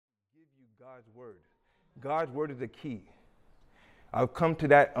God's word. God's word is the key. I've come to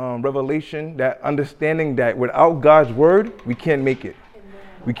that revelation, that understanding that without God's word, we can't make it.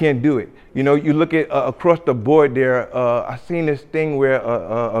 We can't do it. You know, you look at across the board there, I seen this thing where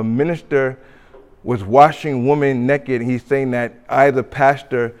a minister was washing women naked. And he's saying that I, the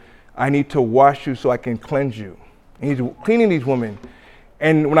pastor, I need to wash you so I can cleanse you. And he's cleaning these women.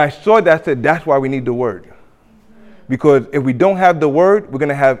 And when I saw that, I said, that's why we need the word. Because if we don't have the word, we're going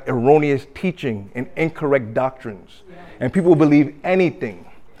to have erroneous teaching and incorrect doctrines. And people believe anything.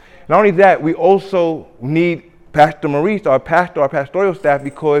 Not only that, we also need Pastor Maurice, our pastor, our pastoral staff,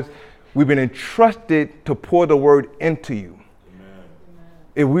 because we've been entrusted to pour the word into you. Amen.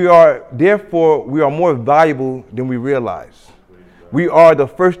 If we are, therefore, we are more valuable than we realize. We are the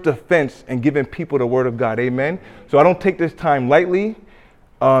first defense in giving people the word of God. Amen. So I don't take this time lightly.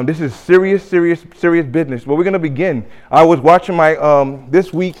 This is serious business. But we're going to begin. I was watching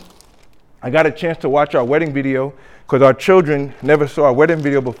this week, I got a chance to watch our wedding video because our children never saw our wedding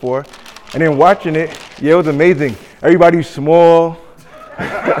video before. And then watching it, yeah, it was amazing. Everybody's small.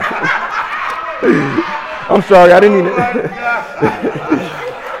 I'm sorry, I didn't mean it.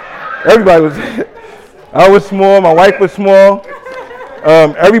 Everybody was, I was small, my wife was small.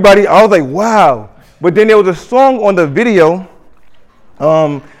 Everybody, I was like, wow. But then there was a song on the video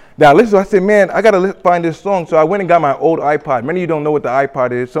that I listened to. I said, man, I got to find this song. So I went and got my old iPod. Many of you don't know what the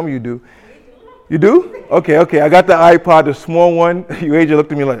iPod is. Some of you do. You do? Okay. I got the iPod, the small one. AJ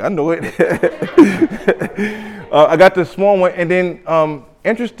looked at me like, I know it. I got the small one. And then,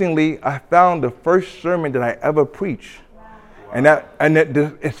 interestingly, I found the first sermon that I ever preached. Wow. And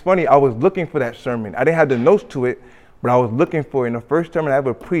it's funny, I was looking for that sermon. I didn't have the notes to it, but I was looking for it. And the first sermon I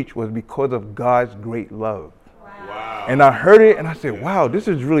ever preached was because of God's great love. Wow. And I heard it, and I said, wow, this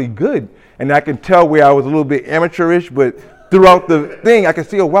is really good. And I can tell where I was a little bit amateurish, but throughout the thing, I can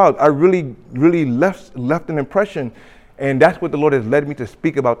see, oh, wow, I really left an impression. And that's what the Lord has led me to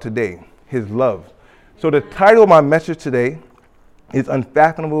speak about today, his love. So the title of my message today is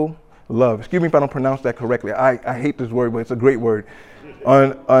Unfathomable Love. Excuse me if I don't pronounce that correctly. I hate this word, but it's a great word.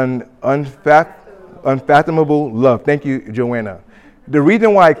 Unfathomable Love. Thank you, Joanna. The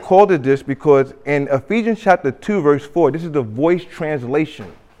reason why I called it this, because in Ephesians chapter 2, verse 4, this is the Voice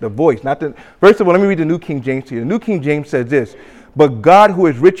translation. The Voice, not the. First of all, let me read the New King James to you. The New King James says this: but God, who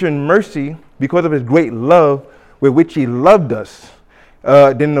is rich in mercy, because of his great love with which he loved us.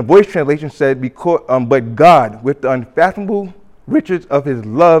 Then the Voice translation said, but God, with the unfathomable riches of his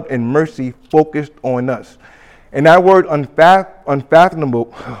love and mercy, focused on us. And that word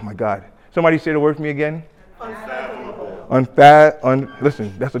unfathomable, oh my God. Somebody say the word for me again. Unfathomable.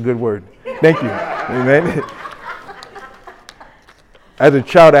 Listen, that's a good word. Thank you. Amen. As a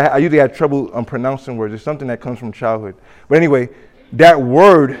child, I usually had trouble pronouncing words. It's something that comes from childhood. But anyway, that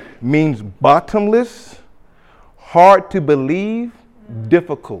word means bottomless, hard to believe,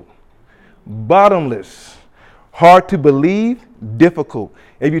 difficult. Bottomless, hard to believe, difficult.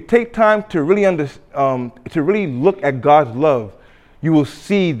 If you take time to really to really look at God's love, you will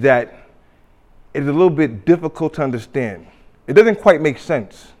see that it's a little bit difficult to understand. It doesn't quite make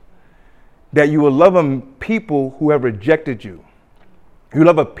sense that you will love people who have rejected you. You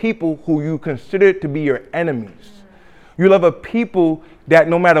love a people who you consider to be your enemies. You love a people that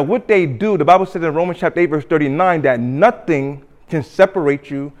no matter what they do, the Bible says in Romans chapter 8, verse 39, that nothing can separate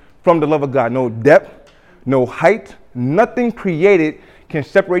you from the love of God. No depth, no height, nothing created can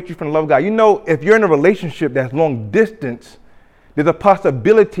separate you from the love of God. You know, if you're in a relationship that's long distance, there's a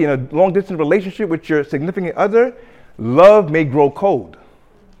possibility in a long distance relationship with your significant other, love may grow cold.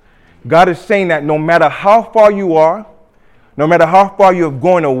 God is saying that no matter how far you are, no matter how far you have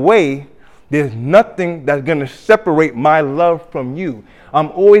gone away, there's nothing that's going to separate my love from you.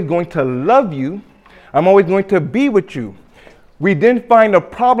 I'm always going to love you. I'm always going to be with you. We then find the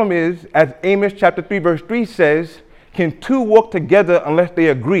problem is, as Amos chapter 3, verse 3 says, can two walk together unless they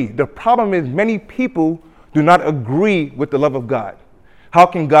agree? The problem is many people do not agree with the love of God. How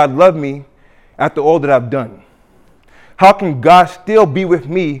can God love me after all that I've done? How can God still be with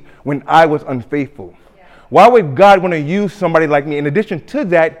me when I was unfaithful? Why would God want to use somebody like me? In addition to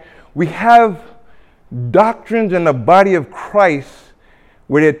that, we have doctrines in the body of Christ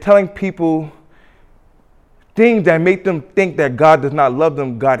where they're telling people things that make them think that God does not love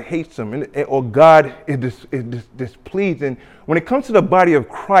them, God hates them, or God is displeased. And when it comes to the body of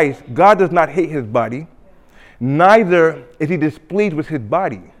Christ, God does not hate his body, neither is he displeased with his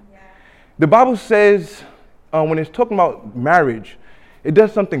body. Yeah. The Bible says, when it's talking about marriage, it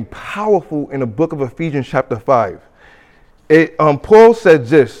does something powerful in the book of Ephesians chapter 5. Paul says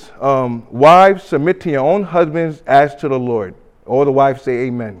this, wives, submit to your own husbands as to the Lord. All the wives say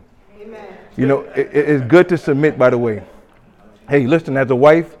amen. Amen. You know, it's good to submit, by the way. Hey, listen, as a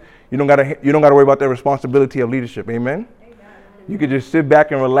wife, you don't gotta worry about the responsibility of leadership. Amen. You can just sit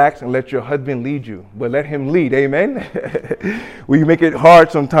back and relax and let your husband lead you, but let him lead. Amen. We make it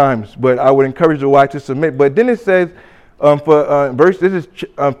hard sometimes, but I would encourage the wife to submit. But then it says, this is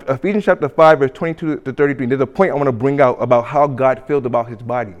Ephesians chapter 5, verse 22 to 33. There's a point I want to bring out about how God feels about his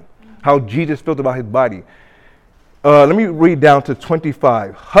body, how Jesus feels about his body. Let me read down to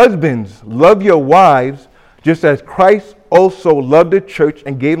 25. Husbands, love your wives just as Christ also loved the church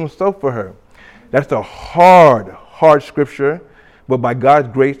and gave himself for her. That's a hard scripture, but by God's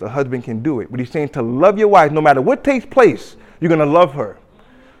grace, a husband can do it. But he's saying to love your wife no matter what takes place. You're going to love her.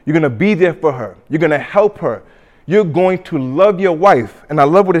 You're going to be there for her. You're going to help her. You're going to love your wife. And I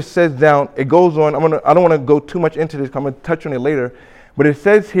love what it says down. It goes on. I don't want to go too much into this. I'm going to touch on it later. But it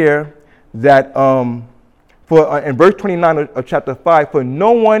says here that in verse 29 of chapter 5, for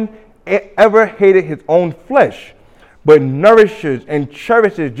no one ever hated his own flesh, but nourishes and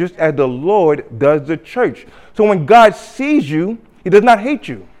cherishes just as the Lord does the church. So when God sees you, he does not hate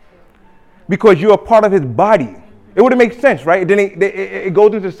you because you're a part of his body. It would make sense, right? Then it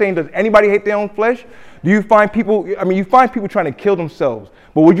goes into saying, does anybody hate their own flesh? Do you find people, you find people trying to kill themselves,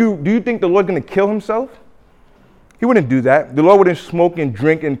 but do you think the Lord's going to kill himself? He wouldn't do that. The Lord wouldn't smoke and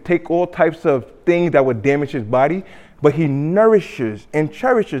drink and take all types of things that would damage his body, but he nourishes and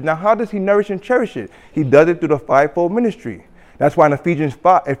cherishes. Now, how does he nourish and cherish it? He does it through the fivefold ministry. That's why in Ephesians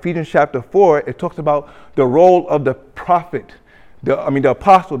chapter 4, it talks about the role of the prophet, the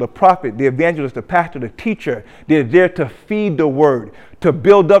apostle, the prophet, the evangelist, the pastor, the teacher. They're there to feed the word, to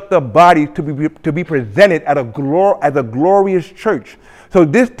build up the body, to be presented as a glorious church. So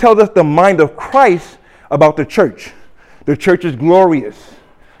this tells us the mind of Christ about the church. The church is glorious.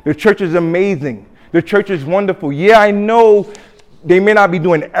 The church is amazing. The church is wonderful. Yeah, I know they may not be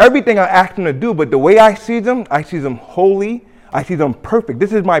doing everything I ask them to do, but the way I see them holy. I see them perfect.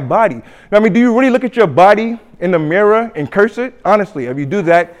 This is my body. Do you really look at your body in the mirror and curse it? Honestly, if you do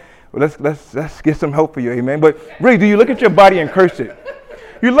that, well, let's get some help for you, amen. But really, do you look at your body and curse it?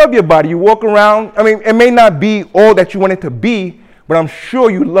 You love your body. You walk around. It may not be all that you want it to be, but I'm sure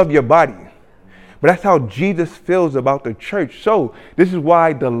you love your body. But that's how Jesus feels about the church. So this is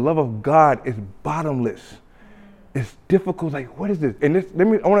why the love of God is bottomless. It's difficult. Like, what is this? And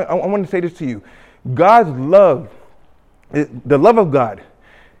I want to say this to you. God's love, the love of God,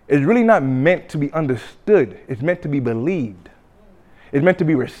 is really not meant to be understood. It's meant to be believed. It's meant to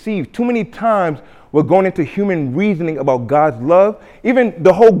be received. Too many times we're going into human reasoning about God's love, even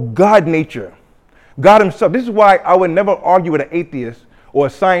the whole God nature, God himself. This is why I would never argue with an atheist or a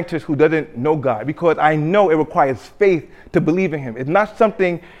scientist who doesn't know God, because I know it requires faith to believe in him. It's not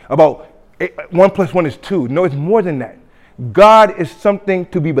something about 1 + 1 is 2. No, it's more than that. God is something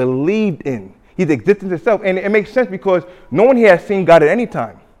to be believed in. His existence itself. And it makes sense because no one here has seen God at any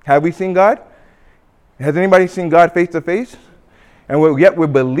time. Have we seen God? Has anybody seen God face to face? And yet we're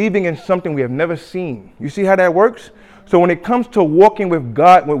believing in something we have never seen. You see how that works? So when it comes to walking with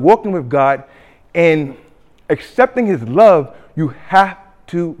God and accepting his love, you have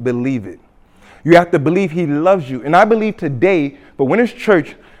to believe it. You have to believe he loves you. And I believe today, but when it's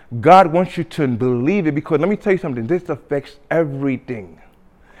church, God wants you to believe it, because let me tell you something, this affects everything.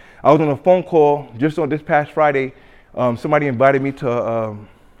 I was on a phone call just on this past Friday. Somebody invited me to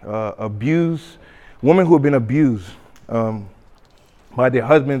women who have been abused by their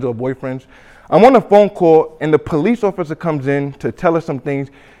husbands or boyfriends. I'm on a phone call and the police officer comes in to tell us some things.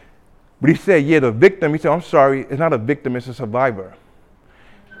 But he said, yeah, the victim, he said, I'm sorry, it's not a victim, it's a survivor.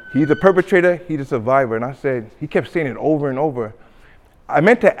 He's a perpetrator, he's a survivor. And I said, he kept saying it over and over. I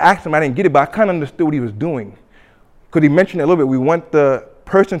meant to ask him, I didn't get it, but I kind of understood what he was doing. Because he mentioned it a little bit. We want the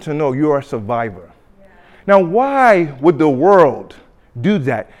person to know you are a survivor. Yeah. Now, why would the world do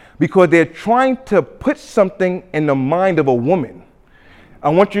that? Because they're trying to put something in the mind of a woman.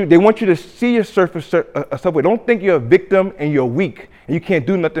 They want you to see yourself a way. Don't think you're a victim and you're weak and you can't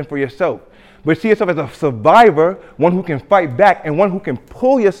do nothing for yourself. But see yourself as a survivor, one who can fight back and one who can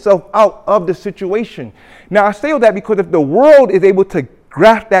pull yourself out of the situation. Now, I say all that because if the world is able to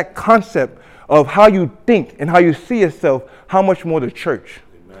grasp that concept of how you think and how you see yourself, how much more the church.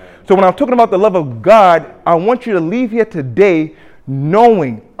 Amen. So when I'm talking about the love of God, I want you to leave here today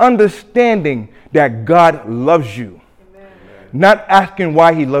knowing, understanding that God loves you. Not asking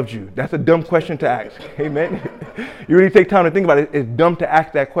why he loves you. That's a dumb question to ask. Amen. You really take time to think about it. It's dumb to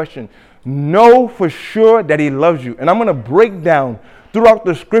ask that question. Know for sure that he loves you. And I'm going to break down throughout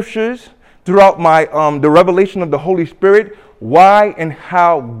the scriptures, throughout my the revelation of the Holy Spirit, why and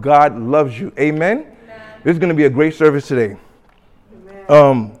how God loves you. Amen. This is going to be a great service today.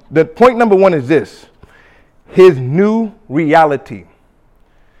 The point number one is this: his new reality.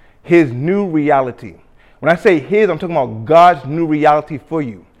 His new reality. When I say his, I'm talking about God's new reality for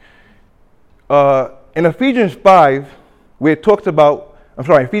you. In Ephesians 5, where it talks about,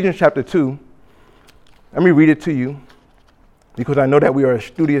 Ephesians chapter 2, let me read it to you, because I know that we are a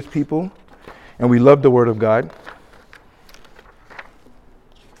studious people and we love the Word of God.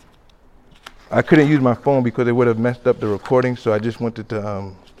 I couldn't use my phone because it would have messed up the recording, so I just wanted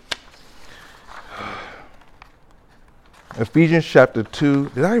to... Ephesians chapter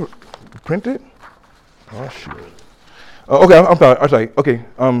 2. Did I print it? Oh, shoot. Okay, I'm sorry. Okay,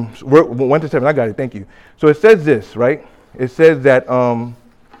 1 to 7. I got it. Thank you. So it says this, right? It says that,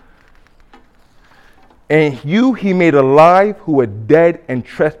 and you he made alive who were dead in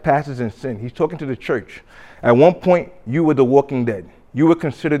trespasses and sin. He's talking to the church. At one point, you were the walking dead. You were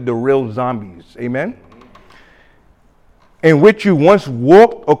considered the real zombies. Amen? In which you once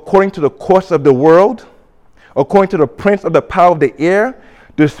walked according to the course of the world, according to the prince of the power of the air,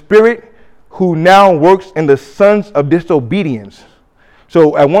 the spirit who now works in the sons of disobedience.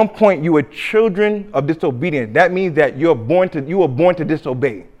 So at one point you were children of disobedience. That means that you were born to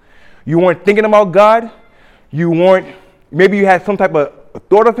disobey. You weren't thinking about God. Maybe you had some type of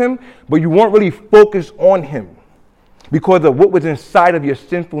thought of him, but you weren't really focused on him because of what was inside of your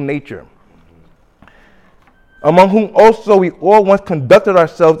sinful nature. Among whom also we all once conducted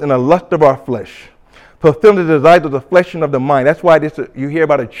ourselves in the lust of our flesh, fulfilling the desires of the flesh and of the mind. That's why you hear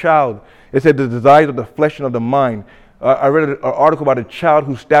about a child. It said the desires of the flesh and of the mind. I read an article about a child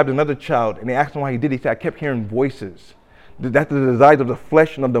who stabbed another child, and they asked him why he did it. He said, I kept hearing voices. That's the desires of the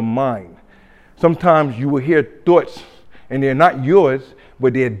flesh and of the mind. Sometimes you will hear thoughts, and they're not yours,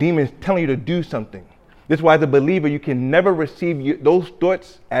 but they're demons telling you to do something. This is why as a believer, you can never receive those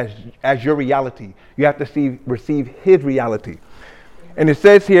thoughts as your reality. You have to receive his reality. And it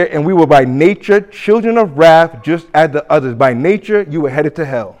says here, and we were by nature children of wrath, just as the others. By nature, you were headed to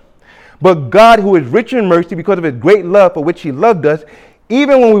hell. But God, who is rich in mercy, because of his great love for which he loved us,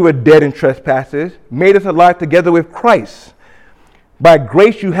 even when we were dead in trespasses, made us alive together with Christ. By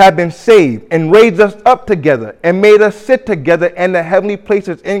grace you have been saved, and raised us up together, and made us sit together in the heavenly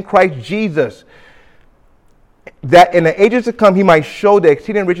places in Christ Jesus, that in the ages to come he might show the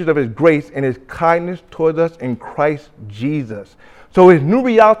exceeding riches of his grace and his kindness towards us in Christ Jesus. So his new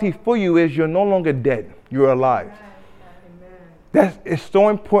reality for you is you're no longer dead, you're alive. It's so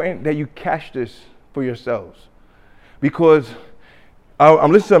important that you catch this for yourselves. Because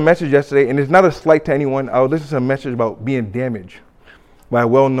I'm listening to a message yesterday, and it's not a slight to anyone. I was listening to a message about being damaged by a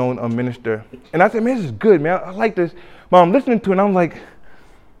well-known minister. And I said, man, this is good, man. I like this. But I'm listening to it, and I'm like,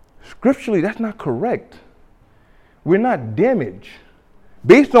 scripturally, that's not correct. We're not damaged.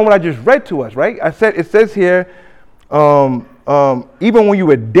 Based on what I just read to us, right? It says here, even when you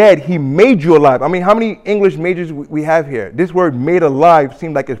were dead, he made you alive. I mean, how many English majors we have here? This word made alive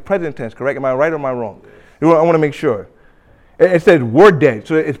seems like it's present tense, correct? Am I right or am I wrong? I want to make sure. It says were dead,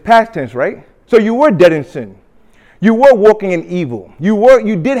 so it's past tense, right? So you were dead in sin. You were walking in evil.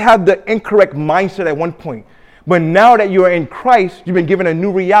 You did have the incorrect mindset at one point. But now that you are in Christ, you've been given a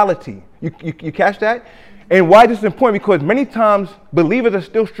new reality. You catch that? And why this is important? Because many times believers are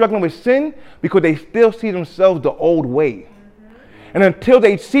still struggling with sin because they still see themselves the old way. And until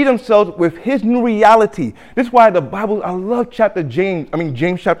they see themselves with his new reality. This is why the Bible, I love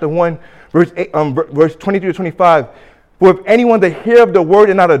James chapter 1, verse 23 to 25. For if anyone that hear of the word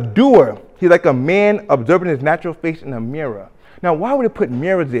and not a doer, he's like a man observing his natural face in a mirror. Now, why would it put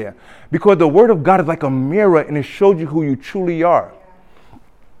mirror there? Because the word of God is like a mirror and it shows you who you truly are.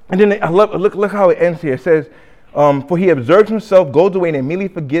 And then I look how it ends here. It says, for he observes himself, goes away, and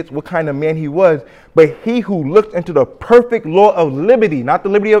immediately forgets what kind of man he was. But he who looks into the perfect law of liberty, not the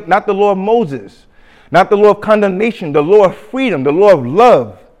law of Moses, not the law of condemnation, the law of freedom, the law of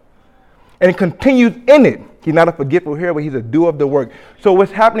love, and continues in it. He's not a forgetful hearer, but he's a doer of the work. So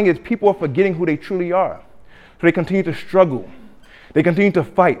what's happening is people are forgetting who they truly are. So they continue to struggle. They continue to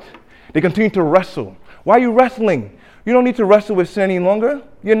fight. They continue to wrestle. Why are you wrestling? You don't need to wrestle with sin any longer.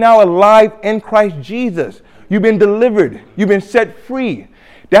 You're now alive in Christ Jesus. You've been delivered. You've been set free.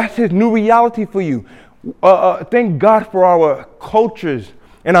 That's his new reality for you. Thank God for our cultures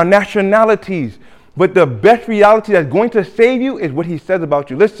and our nationalities. But the best reality that's going to save you is what he says about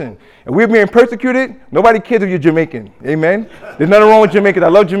you. Listen, if we're being persecuted, nobody cares if you're Jamaican. Amen? There's nothing wrong with Jamaicans. I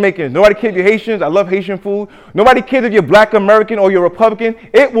love Jamaicans. Nobody cares if you're Haitians. I love Haitian food. Nobody cares if you're Black American or you're Republican.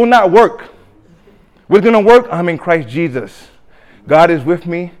 It will not work. What's going to work? I'm in Christ Jesus. God is with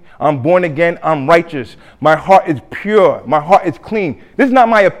me. I'm born again. I'm righteous. My heart is pure. My heart is clean. This is not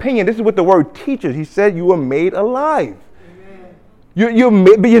my opinion. This is what the word teaches. He said you were made alive. Amen. But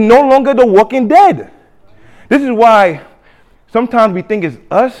you're no longer the walking dead. This is why sometimes we think it's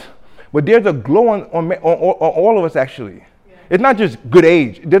us, but there's a glow on all of us actually. Yeah. It's not just good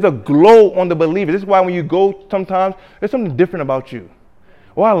age. There's a glow on the believer. This is why when you go sometimes, there's something different about you.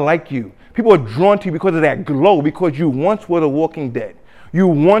 Oh, I like you. People are drawn to you because of that glow, because you once were the walking dead. You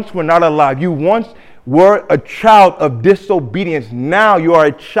once were not alive. You once were a child of disobedience. Now you are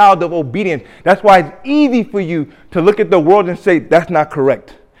a child of obedience. That's why it's easy for you to look at the world and say, that's not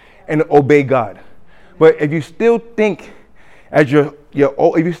correct, and obey God. But if you still think as if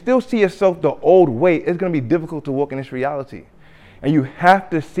you still see yourself the old way, it's going to be difficult to walk in this reality. And you have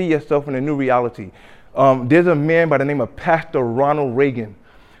to see yourself in a new reality. There's a man by the name of Pastor Ronald Reagan.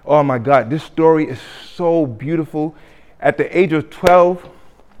 Oh my God, this story is so beautiful. At the age of 12,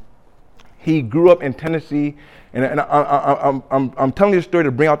 he grew up in Tennessee, and I'm telling you this story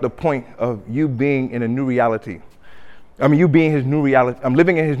to bring out the point of you being in a new reality. I mean, you being his new reality. I'm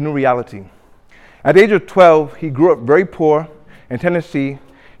living in his new reality. At the age of 12, he grew up very poor in Tennessee.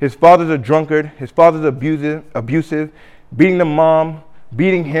 His father's a drunkard. His father's abusive, beating the mom,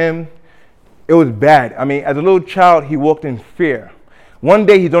 beating him. It was bad. I mean, as a little child, he walked in fear. One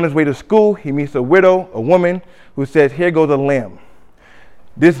day, he's on his way to school. He meets a widow, a woman, who says, here goes a lamb.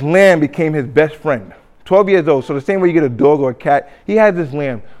 This lamb became his best friend. 12 years old, so the same way you get a dog or a cat, he has this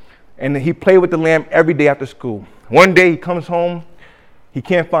lamb. And he played with the lamb every day after school. One day, he comes home. He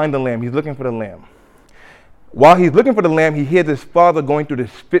can't find the lamb. He's looking for the lamb. While he's looking for the lamb, he hears his father going through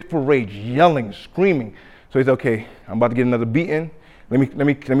this fitful rage, yelling, screaming. So he's okay, I'm about to get another beating. Let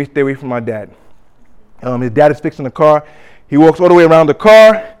me stay away from my dad. His dad is fixing the car. He walks all the way around the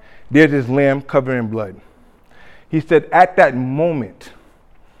car. There's his lamb covered in blood. He said at that moment,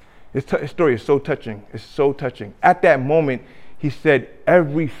 his story is so touching. It's so touching. At that moment, he said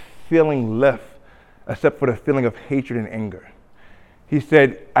every feeling left except for the feeling of hatred and anger. He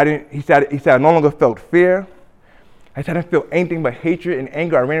said I no longer felt fear. I said I didn't feel anything but hatred and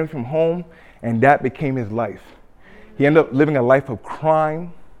anger. I ran away from home, and that became his life. He ended up living a life of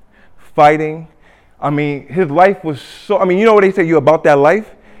crime, fighting. I mean, his life was so, I mean, you know what they say, you about that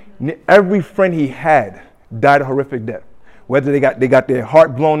life? Every friend he had died a horrific death. Whether they got their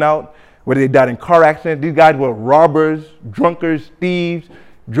heart blown out, whether they died in car accidents. These guys were robbers, drunkards, thieves,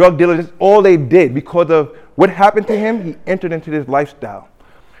 drug dealers. That's all they did because of what happened to him. He entered into this lifestyle.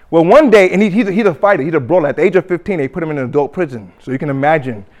 Well, one day, and he's a fighter, he's a brawler. At the age of 15, they put him in an adult prison. So you can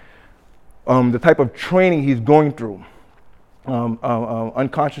imagine the type of training he's going through.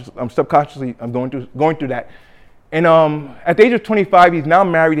 Subconsciously, I'm going through that. And at the age of 25, he's now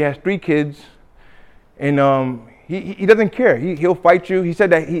married. He has 3 kids, and he doesn't care. He'll fight you. He said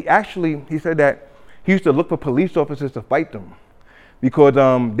that he used to look for police officers to fight them because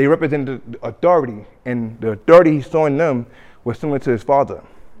they represented the authority, and the authority he saw in them was similar to his father.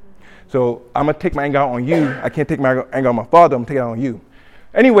 So I'm gonna take my anger out on you. I can't take my anger on my father. I'm gonna take it out on you.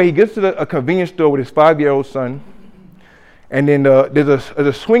 Anyway, he gets to a convenience store with his 5-year-old son. And then there's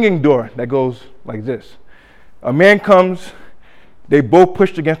a swinging door that goes like this. A man comes, they both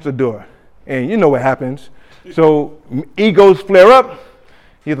pushed against the door. And you know what happens. So egos flare up.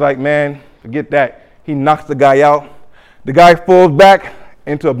 He's like, man, forget that. He knocks the guy out. The guy falls back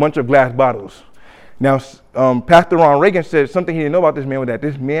into a bunch of glass bottles. Now, Pastor Ron Reagan said something he didn't know about this man was that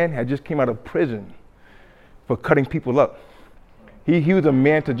this man had just came out of prison for cutting people up. He was a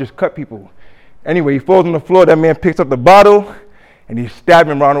man to just cut people. Anyway, he falls on the floor. That man picks up the bottle, and he's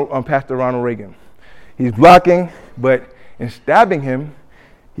stabbing Pastor Ronald Reagan. He's blocking, but in stabbing him,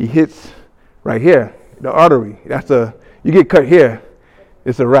 he hits right here, the artery. You get cut here,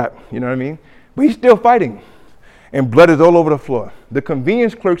 it's a wrap. You know what I mean? But he's still fighting, and blood is all over the floor. The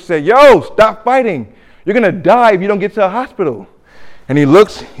convenience clerk said, "Yo, stop fighting. You're gonna die if you don't get to a hospital." And he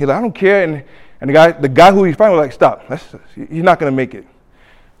looks. He's like, "I don't care." And the guy who he's fighting was like, "Stop. He's not gonna make it.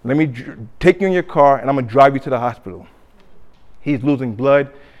 Let me take you in your car, and I'm going to drive you to the hospital." He's losing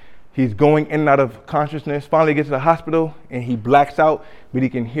blood. He's going in and out of consciousness. Finally, he gets to the hospital, and he blacks out, but he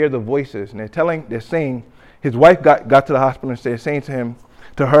can hear the voices. And they're saying, his wife got to the hospital and saying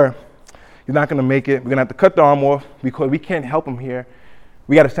to her, "He's not going to make it. We're going to have to cut the arm off because we can't help him here.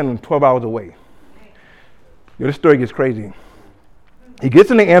 We got to send him 12 hours away." This story gets crazy. He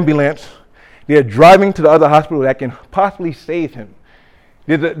gets in the ambulance. They're driving to the other hospital that can possibly save him.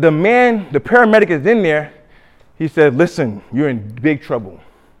 The paramedic is in there. He said, "Listen, you're in big trouble.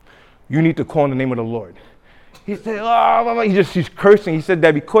 You need to call in the name of the Lord." He said, "Oh," he's cursing. He said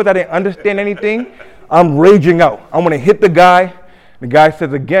that because I didn't understand anything, I'm raging out. I'm going to hit the guy. The guy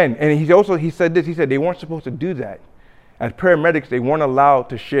says again, and he said this. He said they weren't supposed to do that. As paramedics, they weren't allowed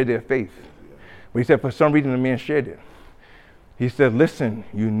to share their faith. But he said for some reason the man shared it. He said, listen,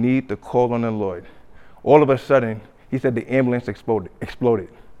 you need to call on the Lord. All of a sudden, he said the ambulance exploded.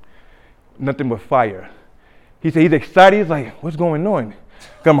 Nothing but fire. He said he's excited. He's like, what's going on?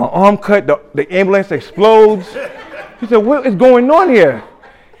 Got my arm cut. The ambulance explodes. He said, what is going on here?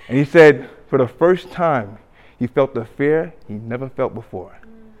 And he said, for the first time, he felt the fear he never felt before.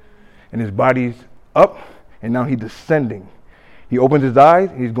 And his body's up, and now he's descending. He opens his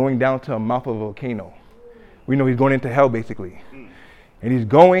eyes, and he's going down to the mouth of a volcano. We know he's going into hell, basically. And he's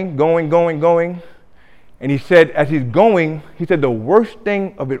going. And he said, as he's going, he said the worst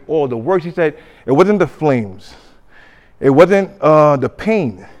thing of it all, he said, it wasn't the flames. It wasn't the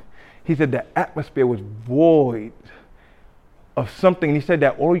pain. He said the atmosphere was void of something. He said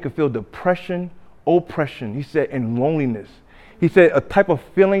that all you could feel depression, oppression, he said, and loneliness. He said a type of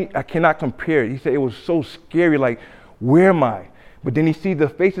feeling I cannot compare. He said it was so scary, like, where am I? But then he sees the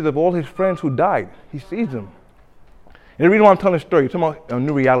faces of all his friends who died. He sees them. And the reason why I'm telling the story, you're talking about a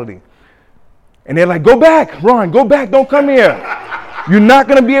new reality. And they're like, go back, Ron, go back, don't come here. You're not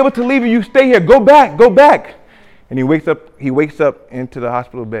going to be able to leave if you stay here. Go back. And he wakes up into the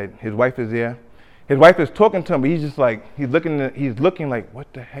hospital bed. His wife is there. His wife is talking to him, but he's just like, he's looking like,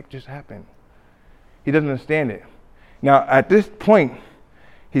 what the heck just happened? He doesn't understand it. Now, at this point,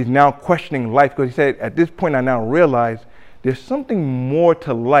 he's now questioning life, because he said, at this point, I now realize there's something more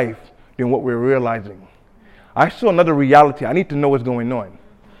to life than what we're realizing. I saw another reality. I need to know what's going on.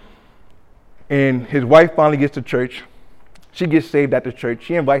 And his wife finally gets to church. She gets saved at the church.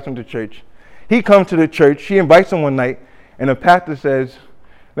 She invites him to church. He comes to the church. She invites him one night, and the pastor says,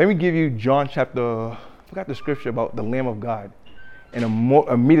 let me give you John chapter, I forgot the scripture about the Lamb of God. And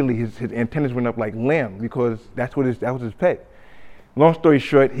immediately his antennas went up like lamb, because that was his pet. Long story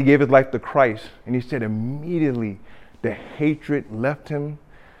short, he gave his life to Christ, and he said immediately the hatred left him,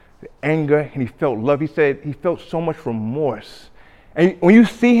 the anger, and he felt love. He said he felt so much remorse. And when you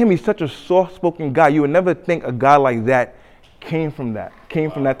see him, he's such a soft-spoken guy. You would never think a guy like that came from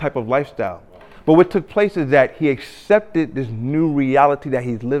that type of lifestyle. But what took place is that he accepted this new reality that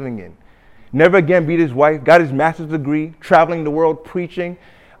he's living in. Never again beat his wife, got his master's degree, traveling the world preaching.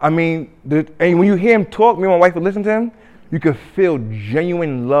 I mean, and when you hear him talk, me and my wife would listen to him, you could feel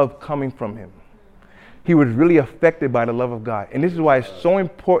genuine love coming from him. He was really affected by the love of God. And this is why it's so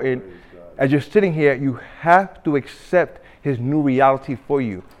important, as you're sitting here, you have to accept his new reality for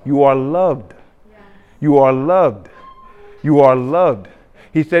you. You are loved. You are loved. You are loved.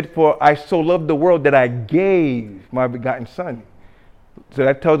 He said, for I so loved the world that I gave my begotten son. So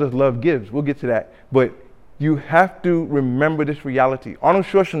that tells us love gives. We'll get to that. But you have to remember this reality. Arnold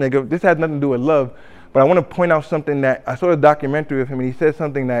Schwarzenegger, this has nothing to do with love, but I want to point out something that I saw a documentary of him, and he said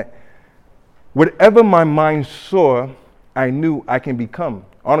something that whatever my mind saw, I knew I can become.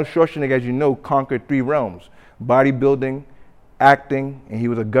 Arnold Schwarzenegger, as you know, conquered 3 realms: bodybuilding, acting, and he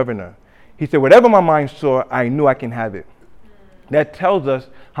was a governor. He said, whatever my mind saw, I knew I can have it. That tells us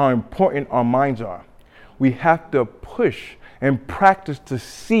how important our minds are. We have to push and practice to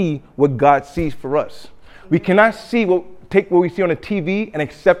see what God sees for us. We cannot take what we see on the TV and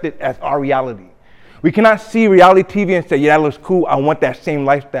accept it as our reality. We cannot see reality TV and say, yeah, that looks cool, I want that same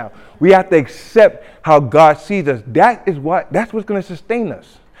lifestyle. We have to accept how God sees us. That's what's going to sustain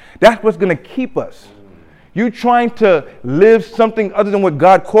us. That's what's going to keep us. You trying to live something other than what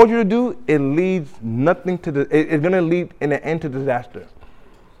God called you to do, it leads nothing to it's going to lead in the end to disaster.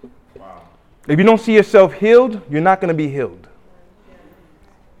 Wow. If you don't see yourself healed, you're not going to be healed.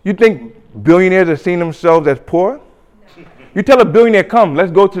 You think billionaires are seeing themselves as poor? You tell a billionaire, come,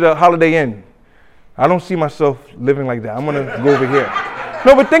 let's go to the Holiday Inn. I don't see myself living like that. I'm going to go over here.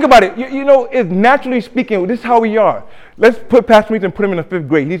 No, but think about it. You know, it's naturally speaking, this is how we are. Let's put Pastor Meeks and put him in the 5th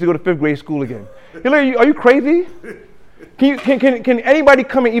grade. He needs to go to 5th grade school again. Are you crazy? Can anybody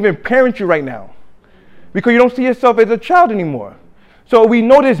come and even parent you right now? Because you don't see yourself as a child anymore. So we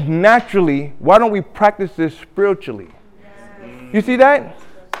know this naturally. Why don't we practice this spiritually? You see that?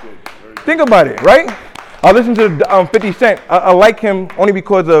 Think about it, right? I listen to 50 Cent. I like him only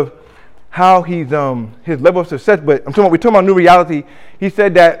because of how he's his level of success. But we're talking about new reality. He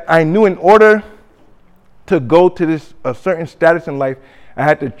said that I knew in order to go to a certain status in life, I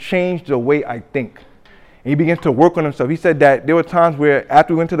had to change the way I think. And he began to work on himself. He said that there were times where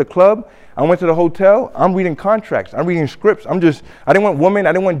after we went to the club, I went to the hotel, I'm reading contracts, I'm reading scripts. I didn't want women,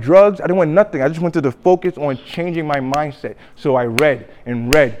 I didn't want drugs, I didn't want nothing. I just wanted to focus on changing my mindset. So I read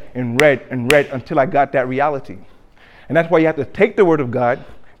and read and read and read until I got that reality. And that's why you have to take the word of God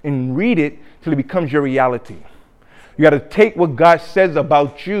and read it till it becomes your reality. You got to take what God says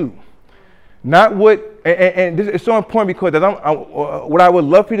about you. Not what, and this is so important because what I would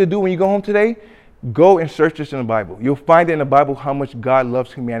love for you to do when you go home today, Go and search this in the Bible. You'll find in the Bible how much God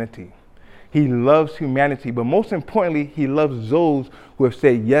loves humanity. He loves humanity, but most importantly, he loves those who have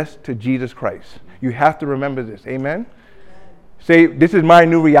said yes to Jesus Christ. You have to remember this. Amen? Say, this is my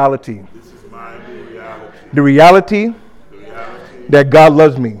new reality. This is my new reality. The reality that God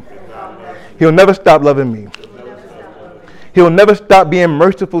loves me. He'll never stop loving me. He'll never stop being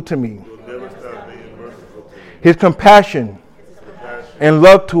merciful to me. His compassion and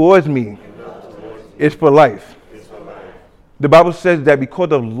love towards me is for life. The Bible says that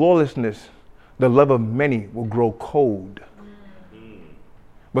because of lawlessness, the love of many will grow cold.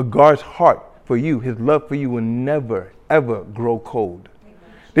 But God's heart for you, his love for you will never, ever grow cold.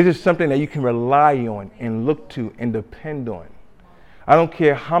 This is something that you can rely on and look to and depend on. I don't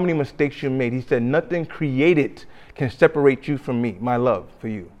care how many mistakes you made. He said, nothing created can separate you from me, my love for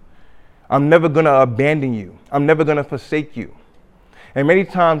you. I'm never going to abandon you. I'm never going to forsake you. And many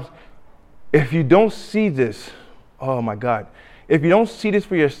times, if you don't see this, oh my God, if you don't see this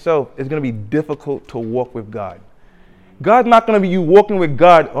for yourself, it's going to be difficult to walk with God. God's not going to be you walking with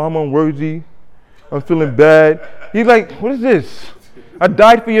God, oh, I'm unworthy, I'm feeling bad. He's like, what is this? I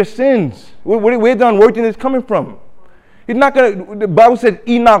died for your sins. Where's the unworthiness coming from? He's not going to, the Bible says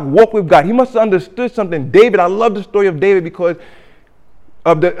Enoch walked with God. He must have understood something. David, I love the story of David because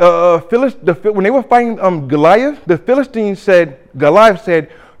of when they were fighting Goliath, the Philistines said, Goliath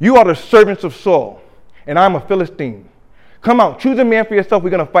said, you are the servants of Saul, and I'm a Philistine. Come out, choose a man for yourself, we're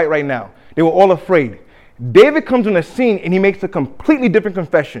going to fight right now. They were all afraid. David comes on the scene and he makes a completely different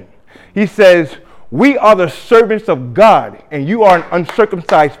confession. He says, we are the servants of God, and you are an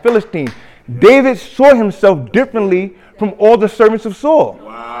uncircumcised Philistine. David saw himself differently from all the servants of Saul.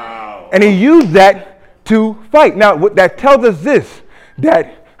 Wow. And he used that to fight. Now, what that tells us this,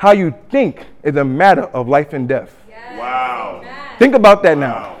 that how you think is a matter of life and death. Yes. Wow. Think about that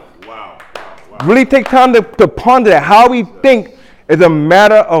now. Wow. Really take time to ponder that. How we think is a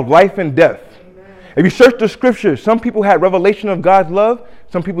matter of life and death. If you search the scriptures, some people had revelation of God's love.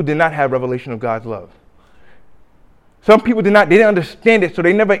 Some people did not have revelation of God's love. Some people they didn't understand it, so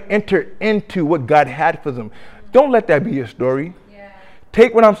they never entered into what God had for them. Don't let that be your story. Yeah.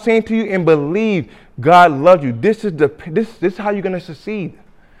 Take what I'm saying to you and believe God loves you. This is how you're going to succeed.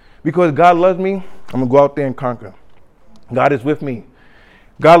 Because God loves me, I'm going to go out there and conquer. God is with me.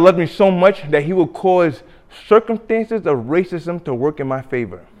 God loves me so much that he will cause circumstances of racism to work in my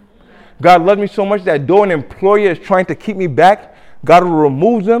favor. God loves me so much that though an employer is trying to keep me back, God will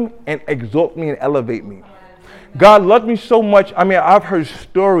remove them and exalt me and elevate me. God loves me so much. I mean, I've heard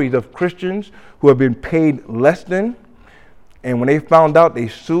stories of Christians who have been paid less than, and when they found out, they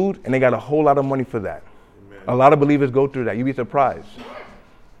sued, and they got a whole lot of money for that. Amen. A lot of believers go through that. You'd be surprised.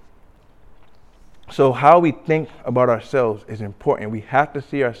 So how we think about ourselves is important. We have to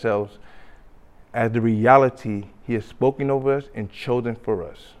see ourselves as the reality he has spoken over us and chosen for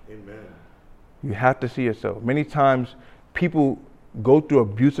us. Amen. You have to see yourself. Many times people go through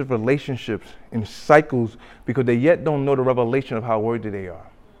abusive relationships in cycles because they yet don't know the revelation of how worthy they are.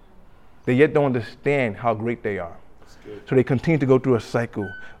 They yet don't understand how great they are. So they continue to go through a cycle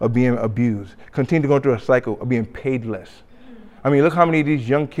of being abused, continue to go through a cycle of being paid less. I mean, look how many of these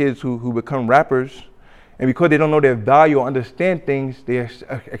young kids who become rappers, and because they don't know their value or understand things, they're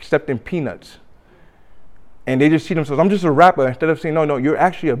accepting peanuts. And they just see themselves, I'm just a rapper, instead of saying, no, you're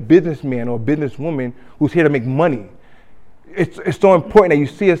actually a businessman or a businesswoman who's here to make money. It's so important that you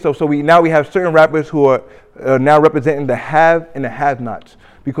see yourself. So now we have certain rappers who are now representing the have and the have-nots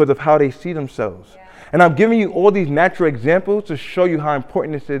because of how they see themselves. Yeah. And I'm giving you all these natural examples to show you how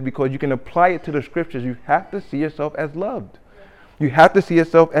important this is because you can apply it to the scriptures. You have to see yourself as loved. You have to see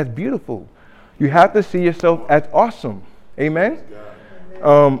yourself as beautiful. You have to see yourself as awesome. Amen?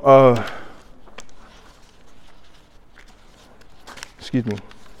 Excuse me.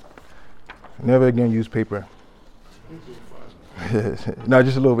 Never again use paper. No,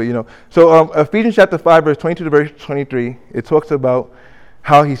 just a little bit, So Ephesians chapter 5, verse 22 to verse 23, it talks about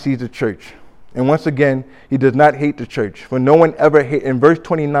how he sees the church. And once again, he does not hate the church. For no one ever hated, in verse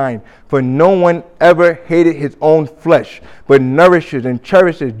 29, for no one ever hated his own flesh, but nourishes and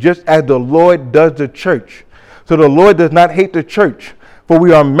cherishes just as the Lord does the church. So the Lord does not hate the church, for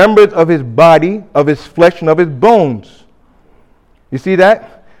we are members of his body, of his flesh, and of his bones. You see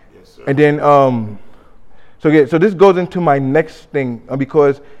that? Yes, sir. And then, so this goes into my next thing,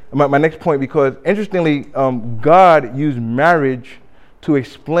 because my next point, because interestingly, God used marriage to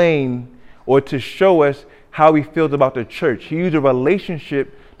explain or to show us how he feels about the church. He used a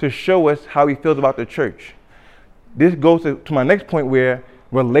relationship to show us how he feels about the church. This goes to my next point where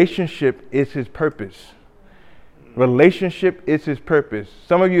relationship is his purpose. Relationship is his purpose.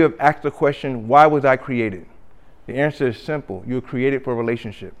 Some of you have asked the question, why was I created? The answer is simple. You were created for a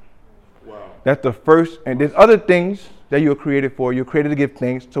relationship. Wow. That's the first, and there's other things that you were created for. You're created to give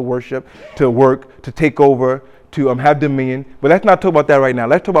thanks, to worship, to work, to take over, to have dominion. But let's not talk about that right now.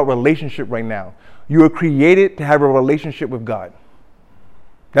 Let's talk about relationship right now. You were created to have a relationship with God.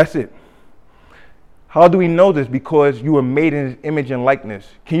 That's it. How do we know this? Because you were made in his image and likeness.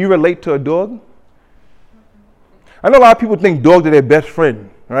 Can you relate to a dog? I know a lot of people think dogs are their best friend,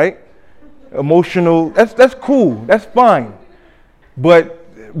 right? Emotional, that's cool, that's fine. But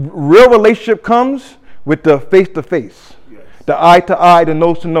real relationship comes with the face-to-face, yes. The eye-to-eye, the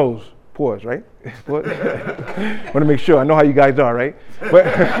nose-to-nose. Pause, right? Want to make sure. I know how you guys are, right?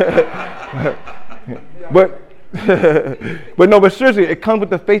 But no, but seriously, it comes with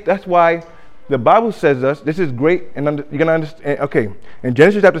the face. That's why the Bible says us, this is great, and you're going to understand. Okay, in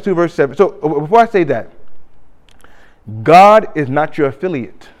Genesis chapter 2, verse 7. So before I say that, God is not your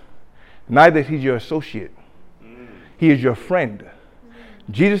affiliate. Neither is he your associate. He is your friend.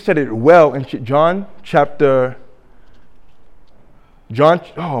 Jesus said it well in John chapter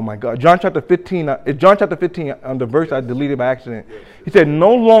 15. John chapter 15 on the verse I deleted by accident. He said,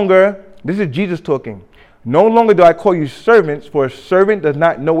 no longer, this is Jesus talking, no longer do I call you servants, for a servant does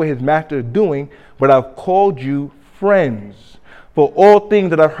not know what his master is doing, but I've called you friends. For all things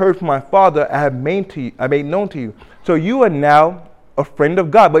that I've heard from my Father, I made known to you. So you are now a friend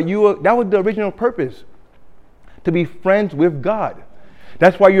of God, but that was the original purpose, to be friends with God.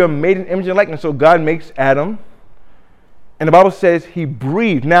 That's why you are made in image and likeness. So God makes Adam, and the Bible says he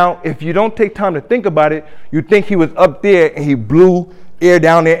breathed. Now, if you don't take time to think about it, you think he was up there and he blew air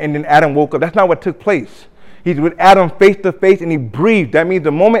down there and then Adam woke up. That's not what took place. He's with Adam face to face and he breathed. That means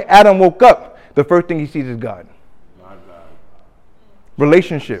the moment Adam woke up, the first thing he sees is God. My God.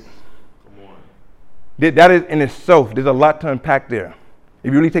 Relationship. Come on. That is in itself, there's a lot to unpack there.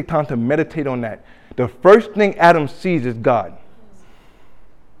 If you really take time to meditate on that. The first thing Adam sees is God.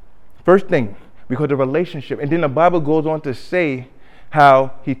 First thing, because of relationship. And then the Bible goes on to say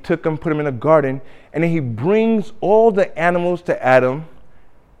how he took him, put him in a garden, and then he brings all the animals to Adam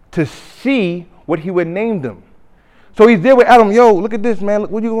to see what he would name them. So he's there with Adam. Yo, look at this, man.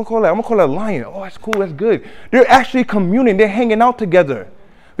 Look, what are you going to call that? I'm going to call that a lion. Oh, that's cool. That's good. They're actually communing. They're hanging out together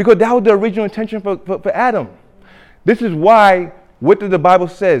because that was the original intention for Adam. This is why, what did the Bible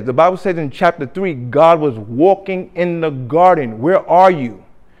say? The Bible says in chapter 3, God was walking in the garden. Where are you?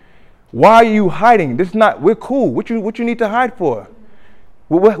 Why are you hiding? This is not, we're cool. What you need to hide for?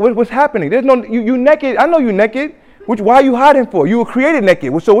 What's happening? There's no, you naked. I know you naked. Why are you hiding for? You were created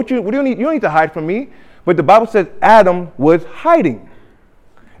naked. So what do you need? You don't need to hide from me. But the Bible says Adam was hiding.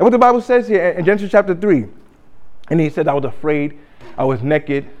 And what the Bible says here in Genesis chapter 3, and he said, I was afraid, I was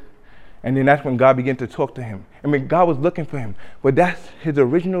naked. And then that's when God began to talk to him. I mean, God was looking for him. But that's his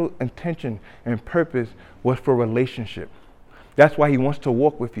original intention and purpose was for relationship. That's why he wants to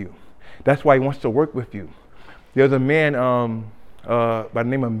walk with you. That's why he wants to work with you. There's a man by the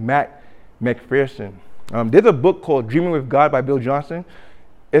name of Matt McPherson. There's a book called Dreaming with God by Bill Johnson.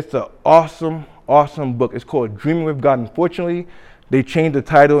 It's an awesome book. It's called Dreaming with God. Unfortunately, they changed the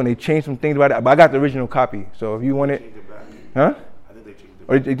title and they changed some things about it. But I got the original copy. So if you want it, huh? I think they changed it back.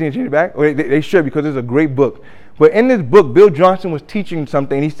 Or they didn't change it back? Or they should, because it's a great book. But in this book, Bill Johnson was teaching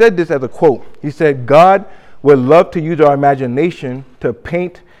something. And he said this as a quote. He said, God would love to use our imagination to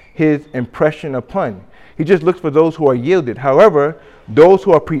paint his impression upon. He just looks for those who are yielded. However, those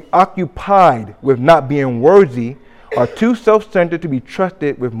who are preoccupied with not being worthy are too self-centered to be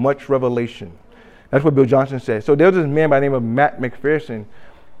trusted with much revelation. That's what Bill Johnson said. So there was this man by the name of Matt McPherson,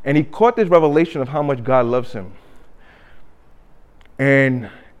 and he caught this revelation of how much God loves him. And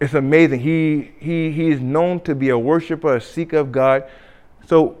it's amazing. He is known to be a worshiper, a seeker of God.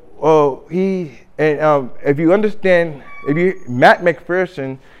 So if you understand, Matt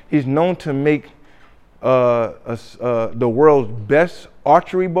McPherson, he's known to make the world's best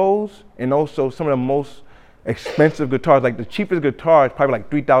archery bows and also some of the most expensive guitars. Like the cheapest guitar is probably like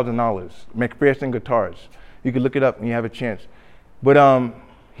 $3,000. McPherson guitars. You can look it up when you have a chance. But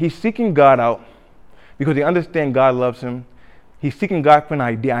he's seeking God out because he understands God loves him. He's seeking God for an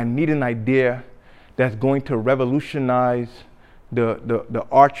idea. I need an idea that's going to revolutionize the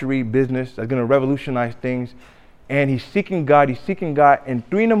archery business, that's going to revolutionize things. And he's seeking God. And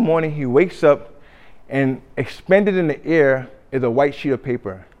 3 a.m, he wakes up, and expanded in the air is a white sheet of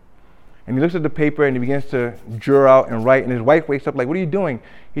paper. And he looks at the paper and he begins to draw out and write. And his wife wakes up like, what are you doing?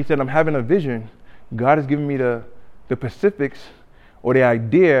 He said, I'm having a vision. God has given me the specifics or the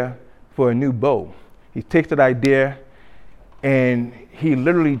idea for a new bow. He takes that idea and he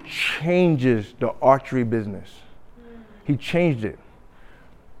literally changes the archery business. He changed it.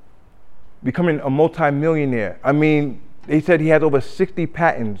 Becoming a multi-millionaire. I mean, they said he had over 60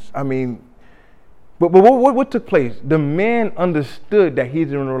 patents. I mean, but what took place? The man understood that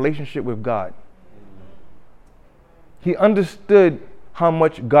he's in a relationship with God. He understood how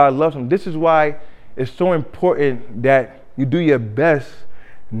much God loves him. This is why it's so important that you do your best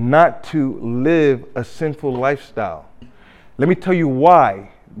not to live a sinful lifestyle. Let me tell you why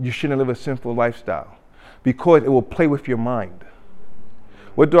you shouldn't live a sinful lifestyle. Because it will play with your mind.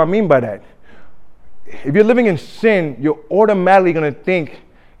 What do I mean by that? If you're living in sin, you're automatically going to think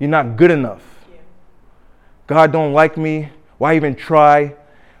you're not good enough. Yeah. God don't like me. Why even try?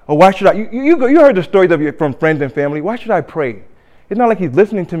 Or why should I? You heard the stories from friends and family. Why should I pray? It's not like he's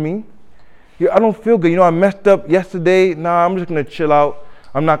listening to me. I don't feel good. I messed up yesterday. Nah, I'm just going to chill out.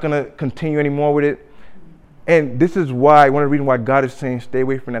 I'm not going to continue anymore with it. And this is why, one of the reasons why God is saying stay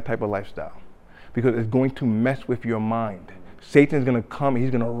away from that type of lifestyle. Because it's going to mess with your mind. Satan's going to come and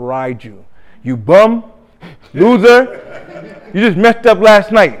he's going to ride you. You bum, loser, you just messed up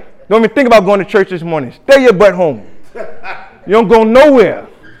last night. Don't even think about going to church this morning. Stay your butt home. You don't go nowhere.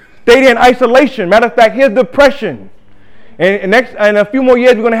 Stay there in isolation. Matter of fact, here's depression. And in a few more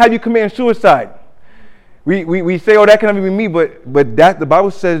years, we're going to have you committing suicide. We say, oh, that can never be me, but that the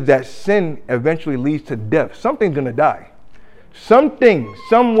Bible says that sin eventually leads to death. Something's going to die. Something,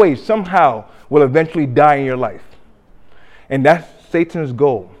 some way, somehow will eventually die in your life. And that's Satan's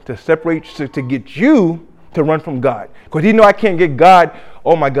goal, to separate, to get you to run from God. Because he know I can't get God.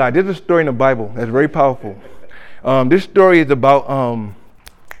 Oh my God, there's a story in the Bible that's very powerful. This story is about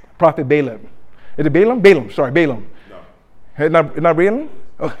Prophet Balaam. Is it Balaam? Balaam. No. It's not Balaam?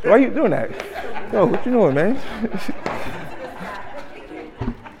 Oh, why are you doing that? Oh, what you doing, man?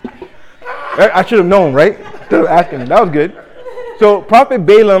 I should have known, right? Instead of asking. That was good. So Prophet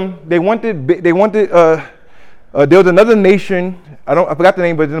Balaam, there was another nation, I forgot the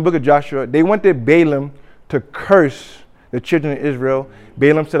name, but it's in the book of Joshua. They wanted Balaam to curse the children of Israel.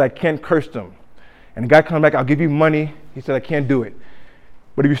 Balaam said, I can't curse them. And the guy comes back, I'll give you money. He said, I can't do it.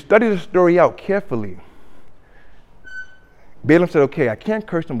 But if you study the story out carefully, Balaam said, okay, I can't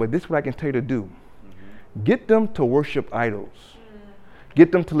curse them, but this is what I can tell you to do. Get them to worship idols.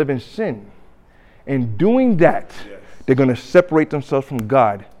 Get them to live in sin. In doing that, they're going to separate themselves from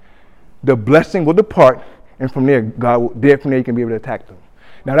God. The blessing will depart, and from there, you can be able to attack them.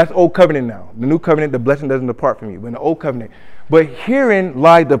 Now, that's Old Covenant now. The New Covenant, the blessing doesn't depart from you. But in the Old Covenant. But herein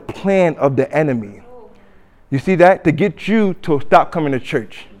lies the plan of the enemy. You see that? To get you to stop coming to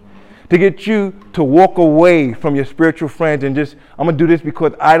church. To get you to walk away from your spiritual friends and just, I'm going to do this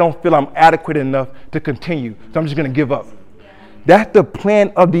because I don't feel I'm adequate enough to continue. So I'm just going to give up. That's the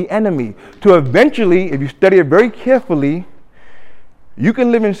plan of the enemy. To eventually, if you study it very carefully, you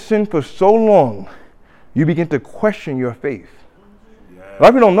can live in sin for so long, you begin to question your faith. Yes. A lot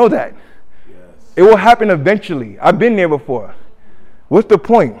of people don't know that. Yes. It will happen eventually. I've been there before. What's the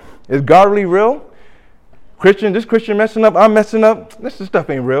point? Is God really real? This Christian messing up, I'm messing up. This stuff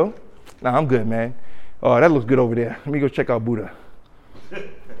ain't real. Nah, I'm good, man. Oh, that looks good over there. Let me go check out Buddha.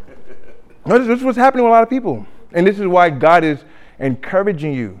 No, this is what's happening with a lot of people. And this is why God is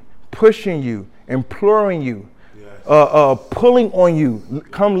encouraging you, pushing you, imploring you, pulling on you.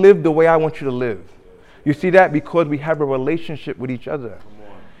 Come live the way I want you to live. You see that? Because we have a relationship with each other.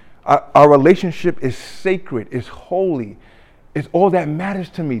 Our relationship is sacred, it's holy. It's all that matters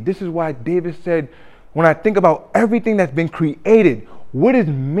to me. This is why David said, when I think about everything that's been created, what is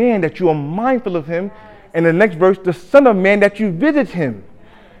man that you are mindful of him? And the next verse, the Son of Man that you visit him.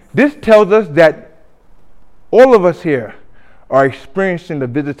 This tells us that all of us here are experiencing the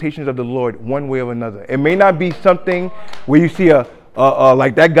visitations of the Lord one way or another. It may not be something where you see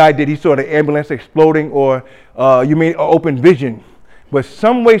like that guy did, he saw the ambulance exploding, or you may open vision. But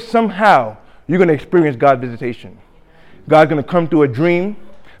some way, somehow, you're going to experience God's visitation. God's going to come through a dream.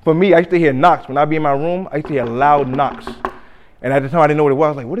 For me, I used to hear knocks. When I'd be in my room, I used to hear loud knocks. And at the time, I didn't know what it was. I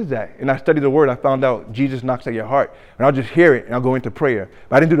was like, what is that? And I studied the word. I found out Jesus knocks at your heart. And I'll just hear it, and I'll go into prayer.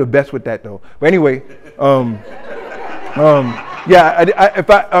 But I didn't do the best with that, though. But anyway, I've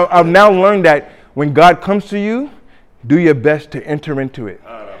now learned that when God comes to you, do your best to enter into it.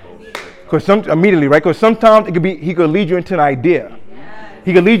 Because immediately, right? Because sometimes he could lead you into an idea.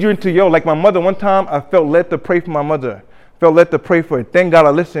 He could lead you into, like my mother. One time, I felt led to pray for my mother. Felt led to pray for her. Thank God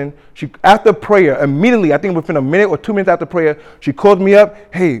I listened. After prayer, immediately, I think within a minute or 2 minutes after prayer, she called me up.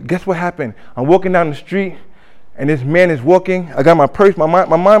 Hey, guess what happened? I'm walking down the street, and this man is walking. I got my purse. My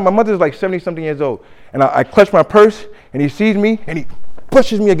mother's like 70-something years old. And I clutch my purse, and he sees me, and he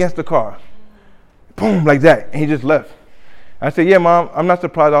pushes me against the car. Boom, like that. And he just left. I said, yeah, Mom, I'm not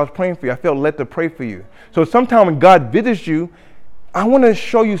surprised I was praying for you. I felt led to pray for you. So sometime when God visits you, I want to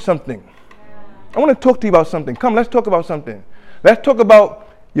show you something. I want to talk to you about something. Come, let's talk about something. Let's talk about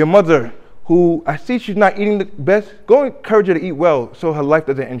your mother, who I see she's not eating the best. Go encourage her to eat well so her life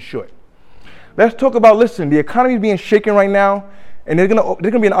doesn't end short. Let's talk about, listen, the economy is being shaken right now, and there's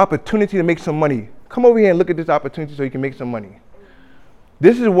gonna be an opportunity to make some money. Come over here and look at this opportunity so you can make some money.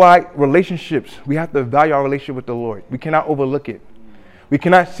 This is why relationships, we have to value our relationship with the Lord. We cannot overlook it. We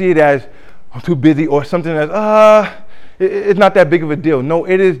cannot see it as, I'm too busy, or something that's, it's not that big of a deal. No,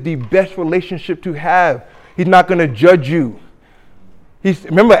 it is the best relationship to have. He's not going to judge you.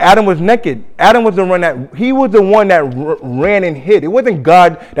 Remember, Adam was naked. Adam was the one that ran and hid. It wasn't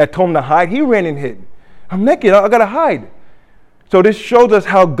God that told him to hide. He ran and hid. I'm naked. I got to hide. So this shows us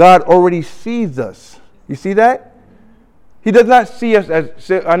how God already sees us. You see that? He does not see us as,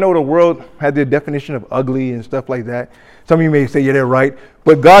 I know the world has their definition of ugly and stuff like that. Some of you may say, yeah, they're right.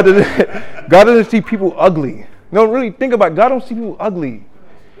 But God doesn't see people ugly. No, really think about it. God don't see people ugly.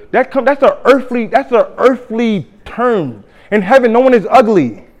 That's an earthly term. In heaven, no one is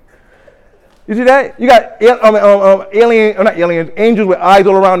ugly. You see that? You got angels with eyes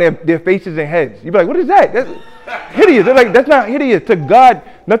all around their faces and heads. You be like, what is that? That's hideous. They're like, that's not hideous. To God,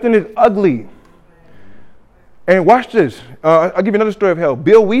 nothing is ugly. And watch this. I'll give you another story of hell.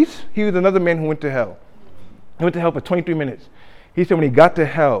 Bill Weiss, he was another man who went to hell. He went to hell for 23 minutes. He said when he got to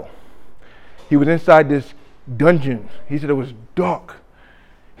hell, he was inside this dungeon. He said it was dark.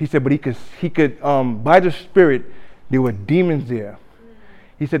 He said, but he could by the Spirit, there were demons there.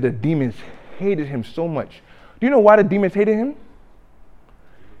 He said the demons hated him so much. Do you know why the demons hated him?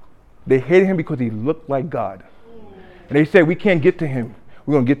 They hated him because he looked like God. And they said, we can't get to him.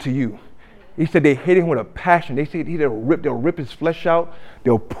 We're going to get to you. He said they hated him with a passion. They said they'll rip his flesh out.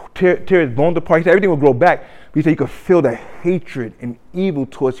 They'll tear his bones apart. He said everything will grow back. But he said you could feel the hatred and evil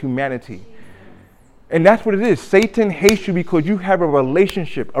towards humanity. And that's what it is. Satan hates you because you have a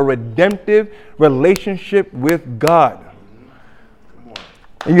relationship, a redemptive relationship with God.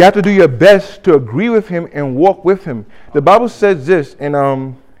 And you have to do your best to agree with him and walk with him. The Bible says this,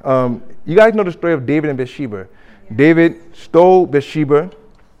 and you guys know the story of David and Bathsheba. David stole Bathsheba,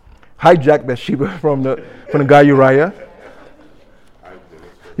 hijacked Bathsheba from the guy Uriah.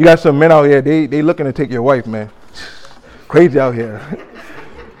 You got some men out here, they looking to take your wife, man. Crazy out here.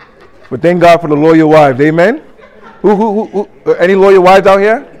 But thank God for the loyal wives, amen? Who any loyal wives out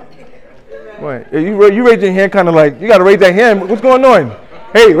here? Right. You raise your hand kind of like, you got to raise that hand. What's going on?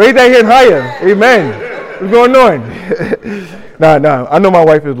 Hey, raise that hand higher. Amen. What's going on? Nah, I know my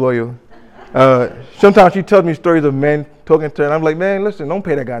wife is loyal. Sometimes she tells me stories of men talking to her, and I'm like, man, listen, don't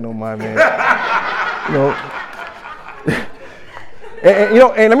pay that guy no mind, man. And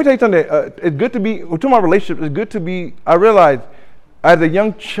let me tell you something. It's good to be, to my relationship, it's good to be, I realized as a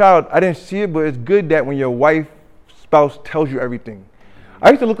young child, I didn't see it, but it's good that when your wife, spouse tells you everything.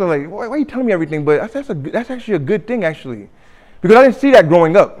 I used to look like, why are you telling me everything? But that's actually a good thing, actually. Because I didn't see that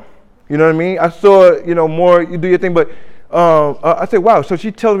growing up. You know what I mean? I saw, more, you do your thing, but I said, wow, so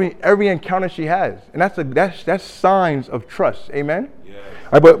she tells me every encounter she has. And that's signs of trust. Amen? Yes.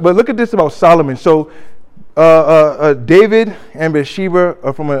 All right, but look at this about Solomon. So David and Bathsheba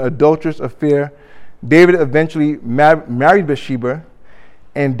are from an adulterous affair. David eventually married Bathsheba.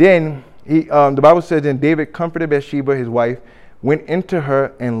 And then the Bible says, then David comforted Bathsheba, his wife, went into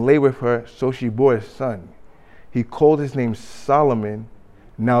her and lay with her, so she bore a son. He called his name Solomon.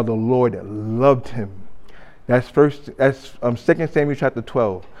 Now the Lord loved him. That's 2 Samuel chapter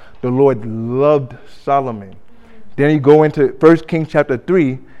 12. The Lord loved Solomon. Then you go into 1 Kings chapter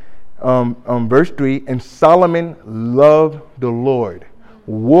 3, verse 3, and Solomon loved the Lord,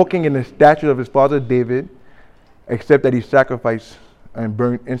 walking in the statutes of his father David, except that he sacrificed and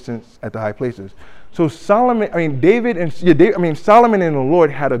burned incense at the high places. So Solomon and the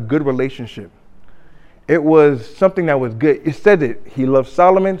Lord had a good relationship. It was something that was good. It said it. He loved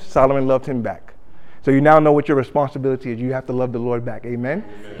Solomon. Solomon loved him back. So you now know what your responsibility is. You have to love the Lord back. Amen?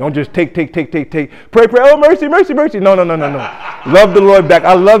 Don't just take. Pray. Oh, mercy. No. Love the Lord back.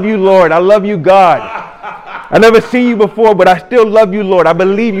 I love you, Lord. I love you, God. I never seen you before, but I still love you, Lord. I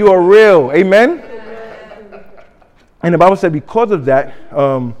believe you are real. Amen? And the Bible said because of that,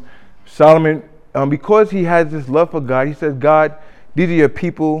 Solomon, because he has this love for God, he says, God, these are your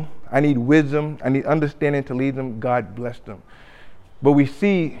people. I need wisdom. I need understanding to lead them. God bless them. But we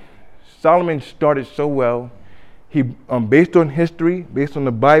see Solomon started so well. He, based on history, based on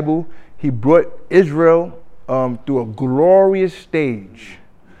the Bible, he brought Israel through a glorious stage.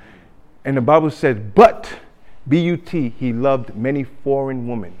 And the Bible says, but, B-U-T, he loved many foreign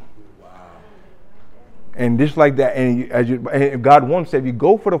women. Wow. And just like that, and God once said, if you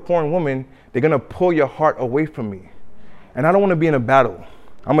go for the foreign woman, they're going to pull your heart away from me. And I don't want to be in a battle.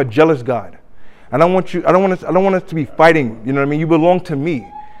 I'm a jealous God. I don't want us to be fighting. You know what I mean? You belong to me.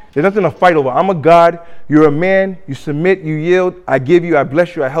 There's nothing to fight over. I'm a God. You're a man. You submit. You yield. I give you. I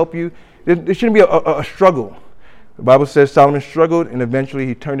bless you. I help you. There shouldn't be a struggle. The Bible says Solomon struggled, and eventually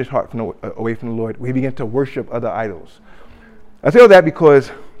he turned his heart away from the Lord. He began to worship other idols. I say all that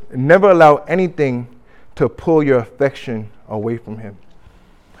because never allow anything to pull your affection away from him.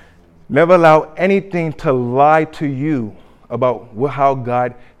 Never allow anything to lie to you about how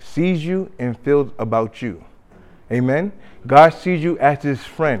God sees you and feels about you. Amen? God sees you as his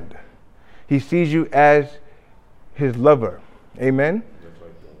friend. He sees you as his lover. Amen?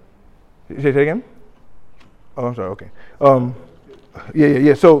 Say that again? Oh, I'm sorry. Okay.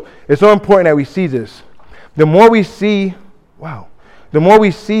 Yeah. So it's so important that we see this. The more we see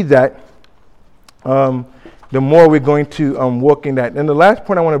that, the more we're going to walk in that. And the last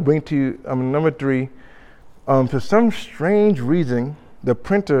point I want to bring to you, number 3, for some strange reason, the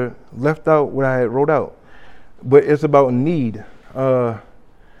printer left out what I had wrote out, but it's about need. I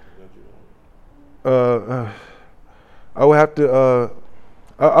will have to.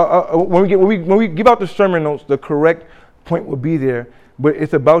 When we give out the sermon notes, the correct point will be there, but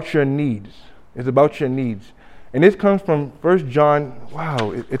it's about your needs. It's about your needs. And this comes from 1 John.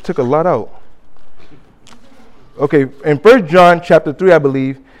 Wow, it took a lot out. Okay, in 1 John chapter 3, I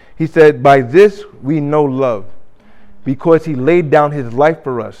believe, he said, by this we know love, because he laid down his life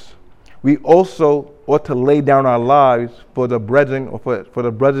for us. We also ought to lay down our lives for the brethren, or for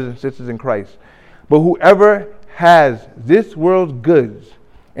the brothers and sisters in Christ. But whoever has this world's goods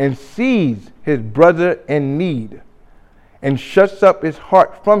and sees his brother in need and shuts up his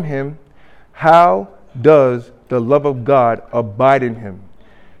heart from him, how does the love of God abide in him?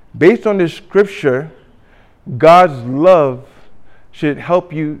 Based on this scripture, God's love should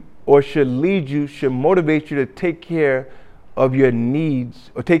help you, or should lead you, should motivate you to take care of your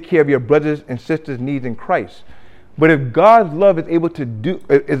needs, or take care of your brothers and sisters' needs in Christ. But if God's love is able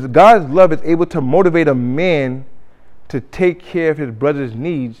to motivate a man to take care of his brother's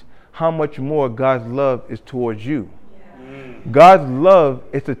needs, how much more God's love is towards you. Yeah. God's love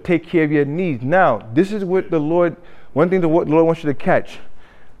is to take care of your needs. Now, this is what one thing the Lord wants you to catch.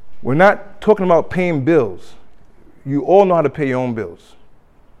 We're not talking about paying bills. You all know how to pay your own bills.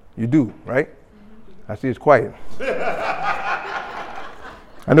 You do, right? I see it's quiet.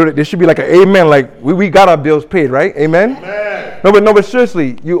 I know that there should be like an amen, like we got our bills paid, right? Amen? Amen. No, but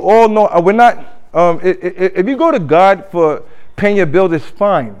seriously, you all know we're not. If you go to God for paying your bills, it's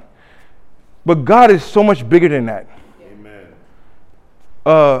fine. But God is so much bigger than that. Amen.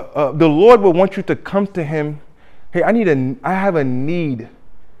 The Lord will want you to come to him. Hey, I have a need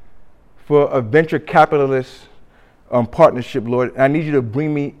for a venture capitalist partnership, Lord. And I need you to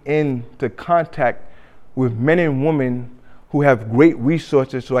bring me into contact with men and women who have great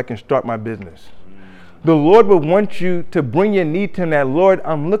resources so I can start my business. The Lord will want you to bring your need to him, that, Lord,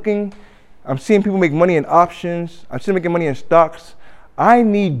 I'm seeing people make money in options. I'm still making money in stocks. I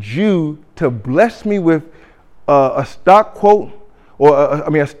need you to bless me with a stock quote, or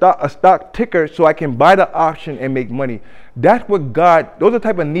a stock ticker, so I can buy the option and make money. That's what those are the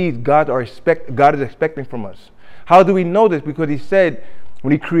type of needs God is expecting from us. How do we know this? Because he said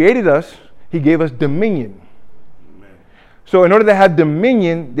when he created us, he gave us dominion. Amen. So in order to have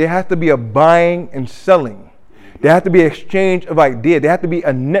dominion, there has to be a buying and selling. There has to be an exchange of ideas. There has to be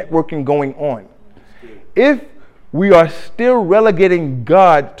a networking going on. If we are still relegating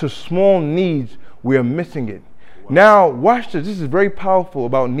God to small needs, we are missing it. Wow. Now, watch this. This is very powerful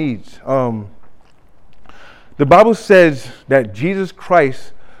about needs. The Bible says that Jesus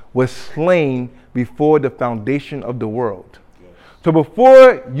Christ was slain before the foundation of the world. Yes. So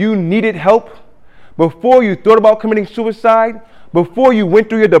before you needed help, before you thought about committing suicide, before you went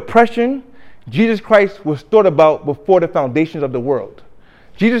through your depression, Jesus Christ was thought about before the foundations of the world.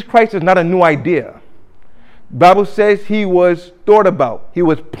 Jesus Christ is not a new idea. The Bible says he was thought about, he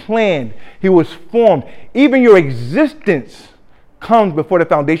was planned, he was formed. Even your existence comes before the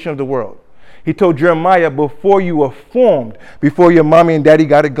foundation of the world. He told Jeremiah, before you were formed, before your mommy and daddy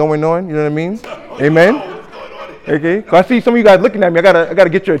got it going on, you know what I mean? Amen? Okay. I see some of you guys looking at me. I gotta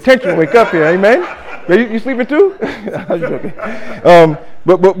get your attention. Wake up here. Amen? You sleeping too? I was joking.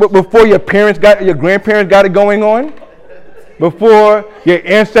 But before your grandparents got it going on, before your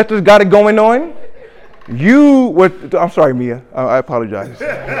ancestors got it going on, I'm sorry, Mia. I apologize.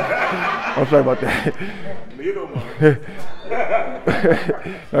 I'm sorry about that. You don't mind.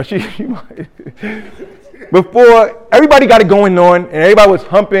 No, she might. Before everybody got it going on and everybody was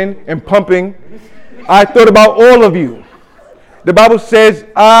humping and pumping, I thought about all of you. The Bible says,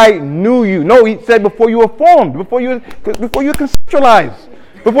 I knew you. No, he said before you were formed, before you conceptualized,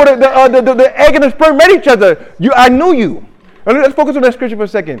 before the egg and the sperm met each other, I knew you. And let's focus on that scripture for a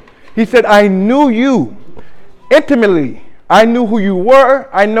second. He said, I knew you intimately. I knew who you were.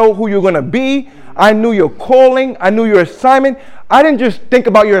 I know who you're going to be. I knew your calling. I knew your assignment. I didn't just think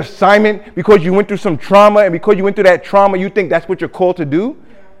about your assignment because you went through some trauma, and because you went through that trauma, you think that's what you're called to do.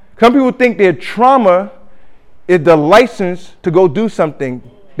 Some people think their trauma is the license to go do something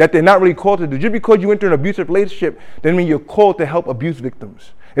that they're not really called to do. Just because you went through an abusive relationship doesn't mean you're called to help abuse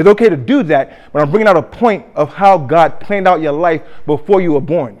victims. It's okay to do that, but I'm bringing out a point of how God planned out your life before you were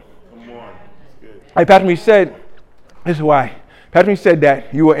born. Come on. That's good. Like Pastor Me said, this is why. Pastor Me said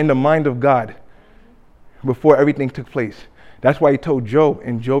that you were in the mind of God before everything took place. That's why he told Job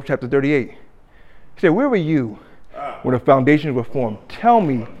in Job chapter 38. He said, where were you when the foundations were formed? Tell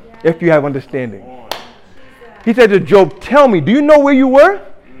me if you have understanding. He said to Job, tell me, do you know where you were?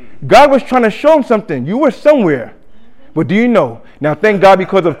 God was trying to show him something. You were somewhere. But do you know? Now, thank God,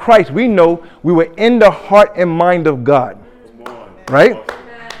 because of Christ, we know we were in the heart and mind of God. Right?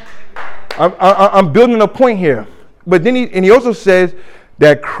 I'm building a point here. But then he also says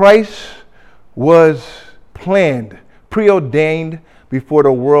that Christ was planned, preordained before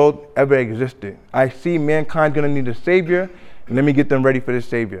the world ever existed. I see mankind going to need a Savior, and let me get them ready for the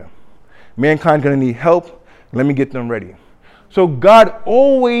Savior. Mankind going to need help. Let me get them ready. So God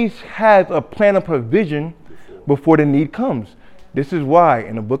always has a plan of provision before the need comes. This is why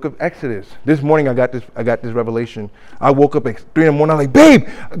in the book of Exodus, this morning I got this revelation. I woke up at 3 in the morning. I'm like, babe,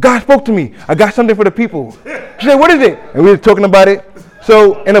 God spoke to me. I got something for the people. She said, what is it? And we were talking about it.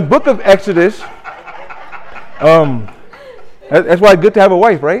 So in the book of Exodus, that's why it's good to have a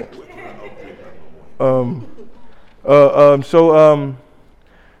wife, right?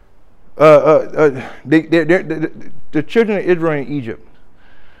 The children of Israel in Egypt,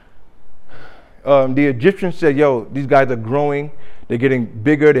 the Egyptians said, yo, these guys are growing, they're getting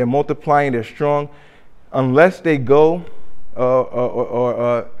bigger, they're multiplying, they're strong. Unless they go,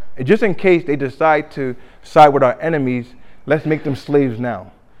 just in case they decide to side with our enemies, let's make them slaves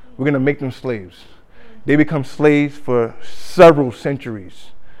now. We're going to make them slaves. They become slaves for several centuries.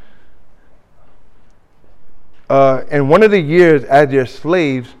 And one of the years as their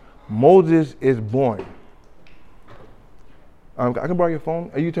slaves, Moses is born. I can borrow your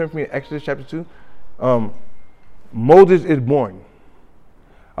phone. Are you turning for me to Exodus chapter 2? Moses is born.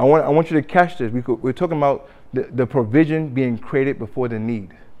 I want you to catch this. We're talking about the provision being created before the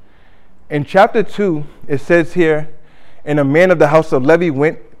need. In chapter 2, it says here, and a man of the house of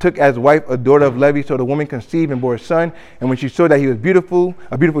Levi took as wife a daughter of Levi, so the woman conceived and bore a son. And when she saw that he was beautiful,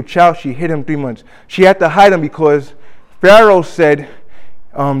 a beautiful child, she hid him 3 months. She had to hide him because Pharaoh said,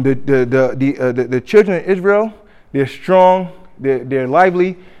 the children of Israel, they're strong, they're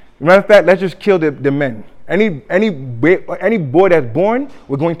lively. Matter of fact, let's just kill the men. Any boy that's born,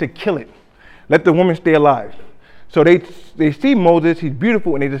 we're going to kill it. Let the woman stay alive. So they see Moses, he's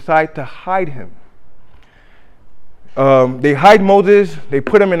beautiful, and they decide to hide him. They hide Moses, they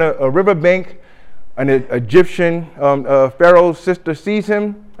put him in a riverbank. An Egyptian, Pharaoh's sister sees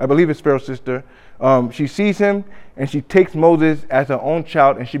him. I believe it's Pharaoh's sister. She sees him, and she takes Moses as her own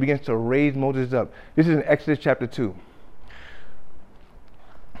child, and she begins to raise Moses up. This is in Exodus chapter 2.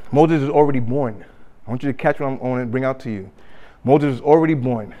 Moses is already born. I want you to catch what I want to bring out to you. Moses is already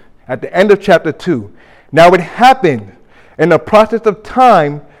born. At the end of chapter 2, now it happened in the process of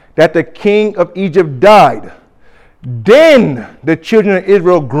time that the king of Egypt died. Then the children of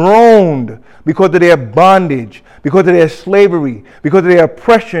Israel groaned because of their bondage, because of their slavery, because of their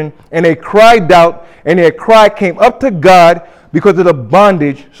oppression, and they cried out, and their cry came up to God because of the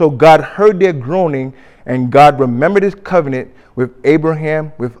bondage. So God heard their groaning, and God remembered his covenant with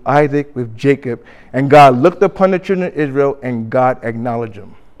Abraham, with Isaac, with Jacob. And God looked upon the children of Israel, and God acknowledged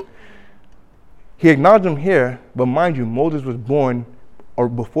them. He acknowledged them here, but mind you, Moses was born or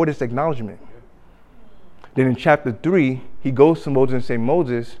before this acknowledgement. Then in chapter 3, he goes to Moses and says,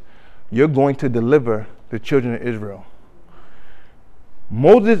 Moses, you're going to deliver the children of Israel.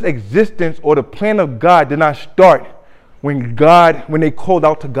 Moses' existence or the plan of God did not start when they called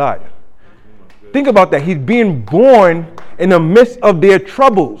out to God. Think about that. He's being born in the midst of their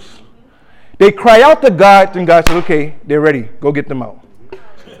troubles. They cry out to God, and God says, okay, they're ready. Go get them out.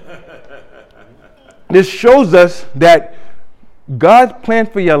 This shows us that God's plan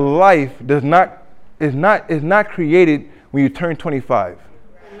for your life is not created when you turn 25,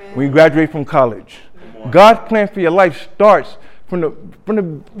 when you graduate from college. God's plan for your life starts from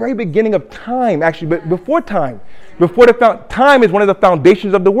the very beginning of time, actually, but before time. Time is one of the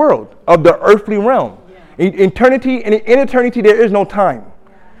foundations of the world, of the earthly realm. In eternity, there is no time.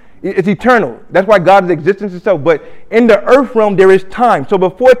 It's eternal. That's why God is existence itself. But in the earth realm, there is time. So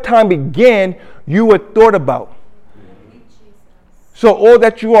before time began, you were thought about. So all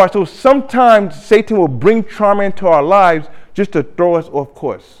that you are. So sometimes Satan will bring trauma into our lives just to throw us off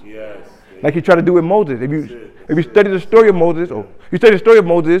course. Yes. Like he tried to do with Moses. If you study the story of Moses, he tried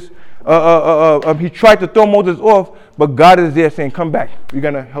to throw Moses off, but God is there saying, come back. You're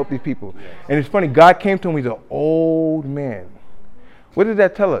going to help these people. Yes. And it's funny, God came to him, he's an old man. What does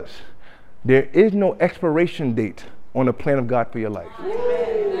that tell us? There is no expiration date on the plan of God for your life.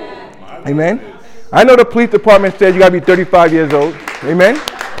 Amen. I know the police department says you got to be 35 years old. Amen.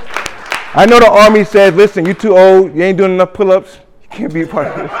 I know the army says, listen, you're too old. You ain't doing enough pull-ups. You can't be a part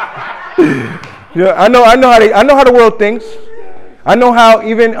of this. Yeah, I know how the world thinks. I know how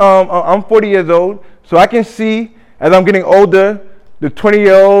even I'm 40 years old, so I can see as I'm getting older, the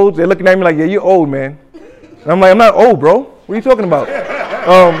 20-year-olds, they're looking at me like, yeah, you're old, man. And I'm like, I'm not old, bro. What are you talking about?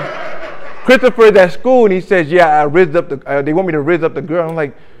 Christopher is at school and he says, yeah, they want me to riz up the girl. I'm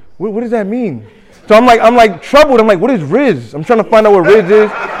like, what does that mean? So I'm like troubled. I'm like, what is riz? I'm trying to find out what riz is.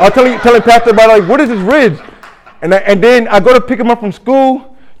 I was telling Pastor about it, like, what is this riz? And then I go to pick him up from school.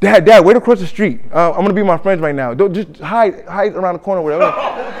 Dad, wait across the street. I'm gonna be with my friends right now. Don't just hide around the corner, whatever.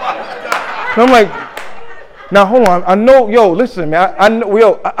 So I'm like, now hold on. I know, listen, man. I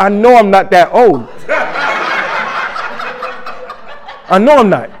know I'm not that old. I know I'm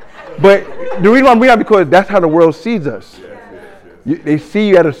not. But the reason why I'm bringing up because that's how the world sees us. They see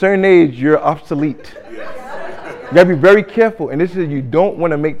you at a certain age, you're obsolete. You gotta be very careful. And this is, you don't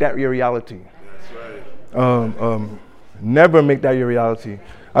want to make that your reality. Never make that your reality.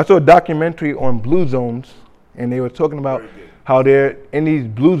 I saw a documentary on blue zones, and they were talking about how they're in these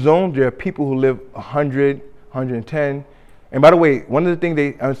blue zones, there are people who live 100, 110. And by the way, one of the things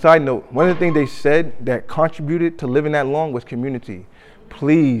they said that contributed to living that long was community.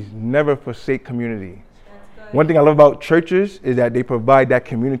 Please never forsake community. One thing I love about churches is that they provide that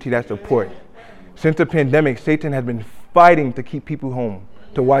community, that support. Since the pandemic, Satan has been fighting to keep people home,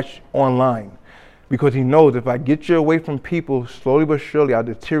 to watch online. Because he knows if I get you away from people, slowly but surely I'll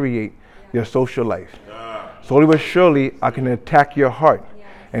deteriorate your social life. Slowly but surely I can attack your heart.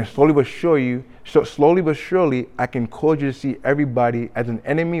 And slowly but surely I can cause you to see everybody as an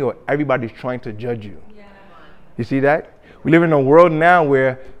enemy or everybody's trying to judge you. You see that? We live in a world now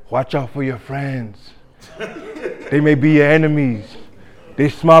where watch out for your friends. They may be your enemies. They're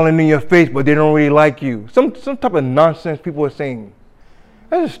smiling in your face, but they don't really like you. Some type of nonsense people are saying.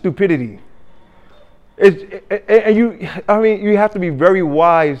 That's stupidity. You have to be very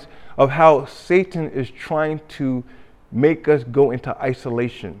wise of how Satan is trying to make us go into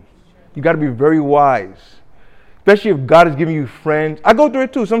isolation. You got to be very wise, especially if God is giving you friends. I go through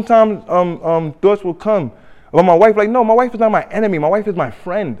it too. Sometimes thoughts will come about my wife. Like, no, my wife is not my enemy. My wife is my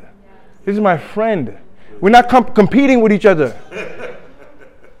friend. This is my friend. We're not competing with each other.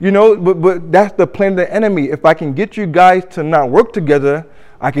 But that's the plan of the enemy. If I can get you guys to not work together,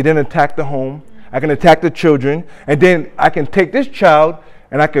 I can then attack the home. I can attack the children, and then I can take this child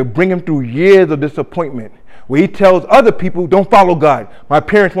and I can bring him through years of disappointment where he tells other people, don't follow God. My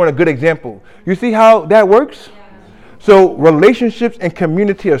parents weren't a good example. You see how that works? Yeah. So relationships and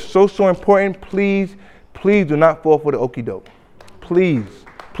community are so important. Please do not fall for the okie doke. Please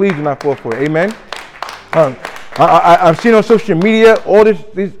do not fall for it. Amen? I've seen on social media all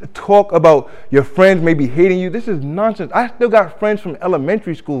this talk about your friends may be hating you. This is nonsense. I still got friends from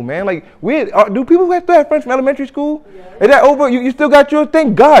elementary school, man. Like, do people still have friends from elementary school? Yeah. Is that over? You still got yours?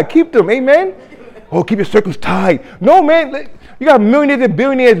 Thank God. Keep them. Amen? Oh, keep your circles tight. No, man. You got millionaires and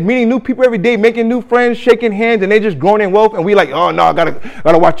billionaires meeting new people every day, making new friends, shaking hands, and they just growing in wealth. And we like, oh, no, I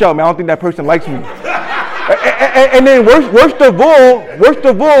gotta watch out, man. I don't think that person likes me. And then worst of all,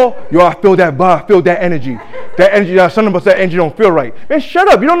 I feel that vibe, I feel that energy. That energy, some of us, that energy don't feel right. Man, shut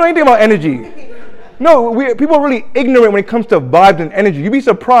up. You don't know anything about energy. No, people are really ignorant when it comes to vibes and energy. You'd be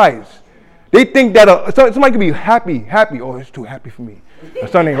surprised. They think that somebody could be happy. Oh, it's too happy for me.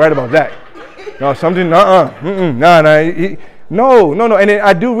 Something ain't right about that. No, something, no. And then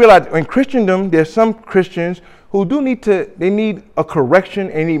I do realize in Christendom, there's some Christians who need a correction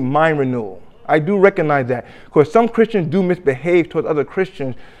and need mind renewal. I do recognize that because some Christians do misbehave towards other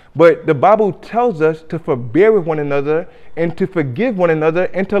Christians, but the Bible tells us to forbear with one another and to forgive one another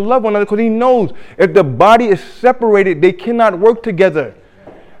and to love one another because he knows if the body is separated, they cannot work together.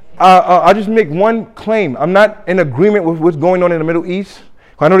 I'll just make one claim. I'm not in agreement with what's going on in the Middle East.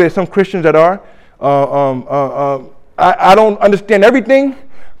 I know there's some Christians that are. I don't understand everything,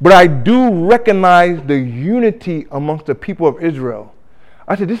 but I do recognize the unity amongst the people of Israel.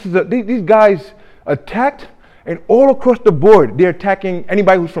 I said, these guys attacked, and all across the board, they're attacking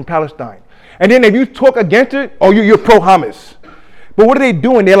anybody who's from Palestine. And then if you talk against it, oh, you're pro-Hamas. But what are they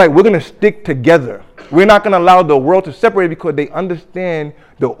doing? They're like, we're going to stick together. We're not going to allow the world to separate because they understand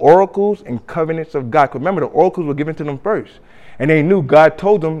the oracles and covenants of God. Because remember, the oracles were given to them first. And they knew God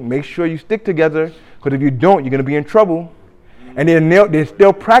told them, make sure you stick together, because if you don't, you're going to be in trouble. And they're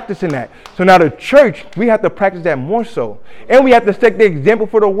still practicing that. So now the church, we have to practice that more so. And we have to set the example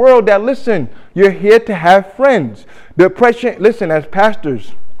for the world that, listen, you're here to have friends. Depression, listen, as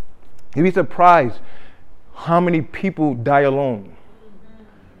pastors, you'd be surprised how many people die alone.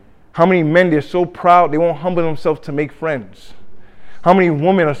 How many men, they're so proud, they won't humble themselves to make friends. How many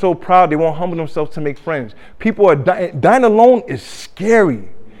women are so proud, they won't humble themselves to make friends. People are dying alone is scary.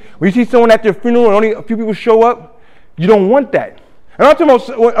 When you see someone at your funeral and only a few people show up, you don't want that. And I'm not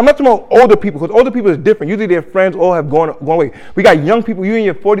talking about older people, because older people is different. Usually their friends all have gone away. We got young people, you in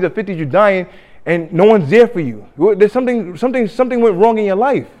your 40s or 50s, you're dying, and no one's there for you. There's something went wrong in your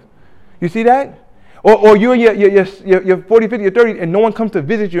life. You see that? Or you're in your 40, 50, or 30, and no one comes to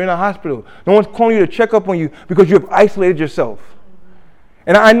visit you in a hospital. No one's calling you to check up on you because you have isolated yourself.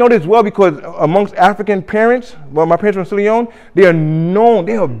 And I know this well because amongst African parents, well, my parents from Sierra Leone, they are known,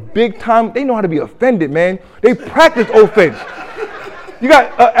 they are big time, they know how to be offended, man. They practice offense. You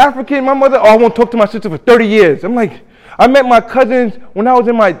got African, my mother, I won't talk to my sister for 30 years. I'm like, I met my cousins when I was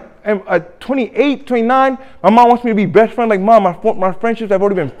in my 28, 29. My mom wants me to be best friend. Like, Mom, my friendships have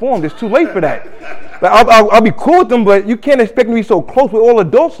already been formed. It's too late for that. Like, I'll be cool with them, but you can't expect me to be so close. We're all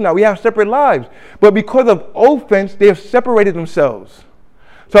adults now. We have separate lives. But because of offense, they have separated themselves.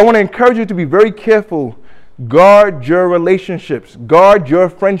 So I want to encourage you to be very careful. Guard your relationships. Guard your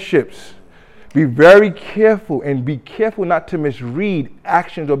friendships. Be very careful, and be careful not to misread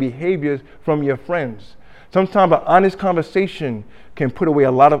actions or behaviors from your friends. Sometimes an honest conversation can put away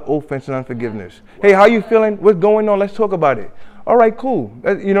a lot of offense and unforgiveness. Hey, how you feeling? What's going on? Let's talk about it. All right, cool.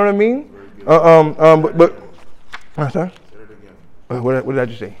 You know what I mean? Sorry? What did I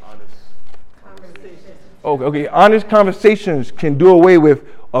just say? Okay. Honest conversations can do away with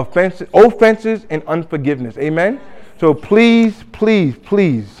offenses and unforgiveness. Amen? So please.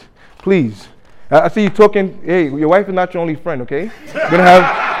 I see you talking. Hey, your wife is not your only friend, okay? You're going to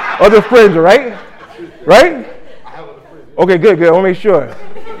have other friends, all right? Right? Okay, good. I want to make sure.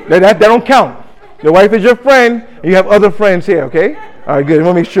 That don't count. Your wife is your friend, and you have other friends here, okay? All right, good. I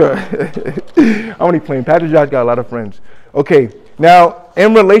want to make sure. I'm only playing. Pastor Josh got a lot of friends. Okay, now,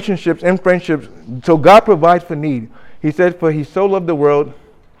 in relationships and friendships, so God provides for need. He said, for he so loved the world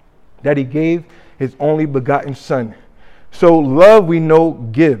that he gave his only begotten son. So love, we know,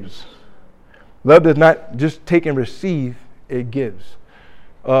 gives. Love does not just take and receive, it gives.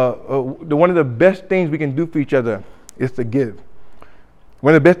 One of the best things we can do for each other is to give.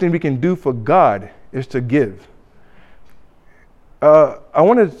 One of the best things we can do for God is to give. I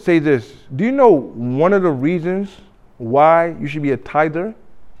want to say this. Do you know one of the reasons why you should be a tither?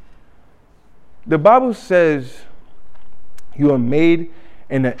 The Bible says you are made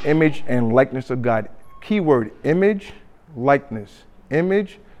in the image and likeness of God. Keyword, image, likeness.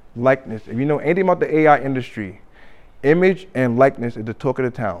 Image, likeness. If you know anything about the AI industry, image and likeness is the talk of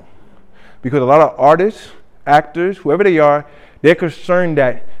the town. Because a lot of artists, actors, whoever they are, they're concerned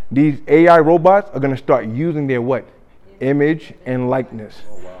that these AI robots are going to start using their what? Image and likeness.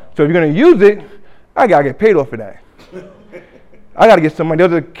 Oh, wow. So if you're going to use it, I got to get paid off for that. I got to get some money. There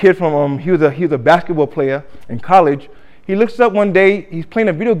was a kid from, he was a basketball player in college. He looks up one day, he's playing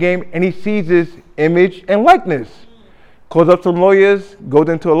a video game, and he sees this image and likeness. Calls up some lawyers, goes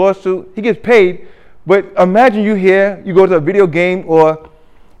into a lawsuit. He gets paid. But imagine you here, you go to a video game, or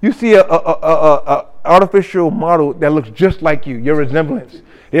you see a artificial model that looks just like you, your resemblance.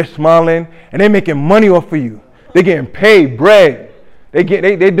 They're smiling, and they're making money off of you. They're getting paid, bread. They're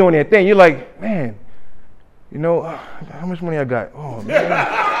doing their thing. You're like, man, you know, how much money I got? Oh, man.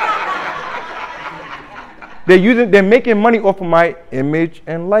 They're making money off of my image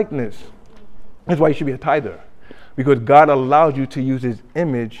and likeness. That's why you should be a tither. Because God allows you to use his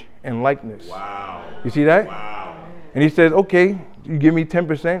image and likeness. Wow. You see that? Wow. And he says, okay, you give me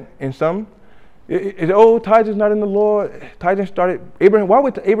 10% in some. Tithe is not in the law. Tithing started, Abraham. Why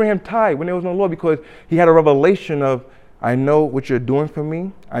would Abraham tithe when there was no law? Because he had a revelation of, I know what you're doing for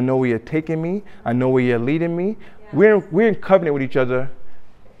me. I know where you're taking me. I know where you're leading me. Yeah. We're in covenant with each other.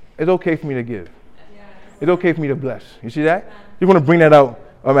 It's okay for me to give. Yeah. It's okay for me to bless. You see that? You want to bring that out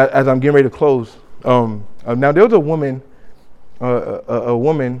as I'm getting ready to close. Now there was a woman.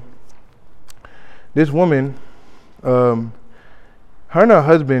 This woman, her and her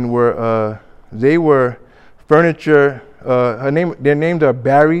husband were. They were furniture. Their names are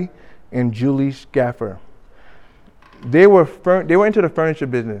Barry and Julie Scaffer. They were into the furniture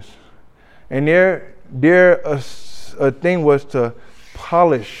business, and their thing was to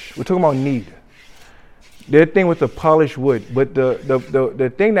polish. We're talking about need. Their thing was to polish wood, but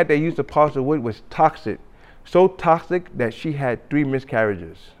the thing that they used to polish the wood was toxic, so toxic that she had 3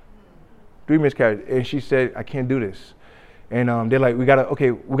 miscarriages. 3 miscarriages, and she said, "I can't do this." And they're like, we're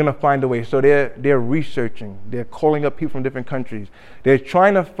gonna find a way. So they're researching. They're calling up people from different countries. They're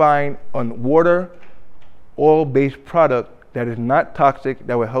trying to find a water, oil-based product that is not toxic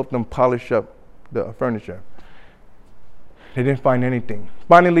that will help them polish up the furniture. They didn't find anything.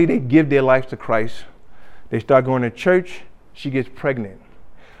 Finally, they give their lives to Christ. They start going to church. She gets pregnant.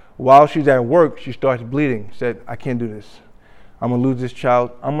 While she's at work, she starts bleeding. Said, "I can't do this. I'm gonna lose this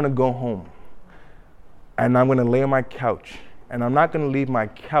child. I'm gonna go home. And I'm going to lay on my couch. And I'm not going to leave my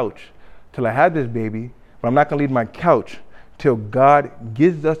couch till I have this baby. But I'm not going to leave my couch till God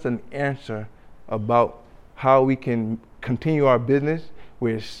gives us an answer about how we can continue our business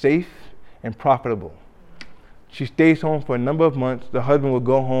where it's safe and profitable." She stays home for a number of months. The husband will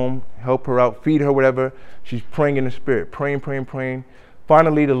go home, help her out, feed her, whatever. She's praying in the spirit, praying.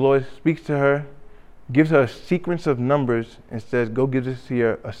 Finally, the Lord speaks to her, gives her a sequence of numbers, and says, "Go give this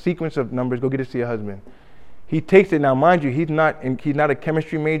to a sequence of numbers. Go get this to your husband." He takes it. Now, mind you, he's not a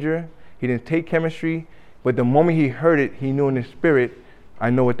chemistry major. He didn't take chemistry, but the moment he heard it, he knew in his spirit, "I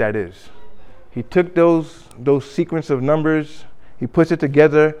know what that is." He took those sequence of numbers, he puts it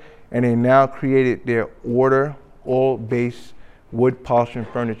together, and they now created their water, oil-based wood polishing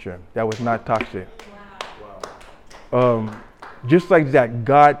furniture that was not toxic. Wow. Just like that,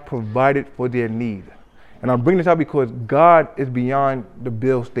 God provided for their need. And I'm bringing this out because God is beyond the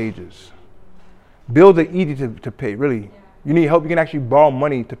bill stages. Bills are easy to pay, really. You need help, you can actually borrow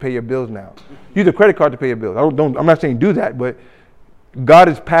money to pay your bills now. Use a credit card to pay your bills. I'm not saying do that, but God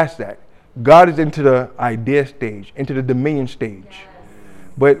is past that. God is into the idea stage, into the dominion stage. Yes.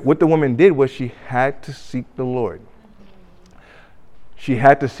 But what the woman did was she had to seek the Lord. She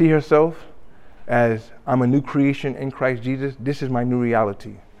had to see herself as, "I'm a new creation in Christ Jesus. This is my new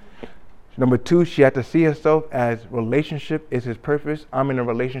reality." Number 2, she had to see herself as relationship is his purpose. I'm in a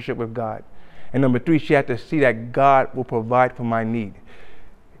relationship with God. And number 3, she had to see that God will provide for my need.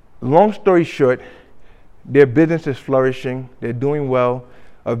 Long story short, their business is flourishing. They're doing well.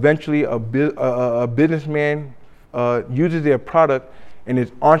 Eventually, a businessman uses their product, and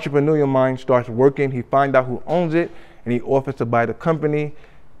his entrepreneurial mind starts working. He finds out who owns it, and he offers to buy the company.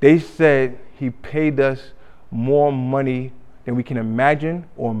 They said he paid us more money than we can imagine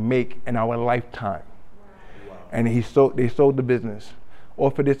or make in our lifetime. Wow. And they sold the business.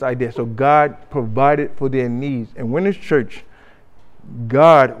 Offered this idea. So God provided for their needs. And when it's church,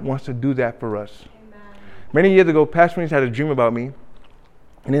 God wants to do that for us. Amen. Many years ago, Pastor Williams had a dream about me.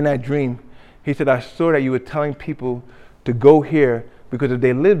 And in that dream, he said, "I saw that you were telling people to go here because if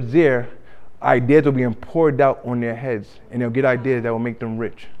they live there, ideas will be poured out on their heads and they'll get ideas that will make them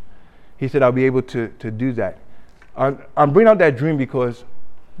rich." He said, "I'll be able to do that." I'm bringing out that dream because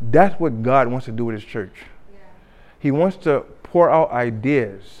that's what God wants to do with his church. Yeah. He wants to pour out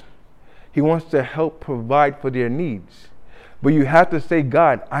ideas. He wants to help provide for their needs. But you have to say,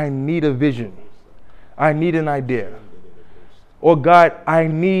 "God, I need a vision. I need an idea." Or, "God, I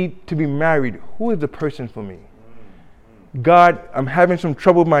need to be married. Who is the person for me?" "God, I'm having some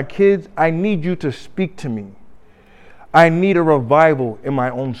trouble with my kids. I need you to speak to me. I need a revival in my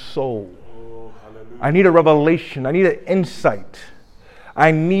own soul. I need a revelation. I need an insight.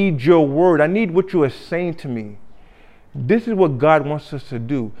 I need your word. I need what you are saying to me." This is what God wants us to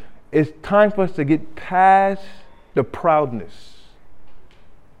do. It's time for us to get past the proudness.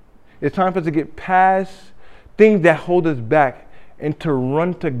 It's time for us to get past things that hold us back and to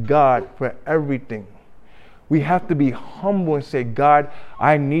run to God for everything. We have to be humble and say, "God,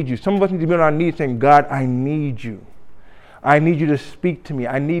 I need you." Some of us need to be on our knees saying, "God, I need you. I need you to speak to me.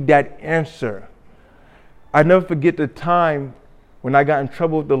 I need that answer." I never forget the time when I got in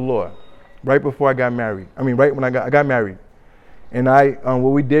trouble with the law. Right before I got married. Right when I got married. And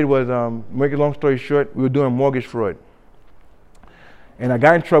what we did was, make a long story short, we were doing mortgage fraud. And I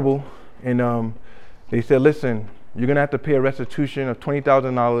got in trouble, and they said, "Listen, you're going to have to pay a restitution of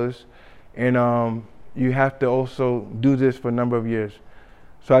 $20,000, and you have to also do this for a number of years."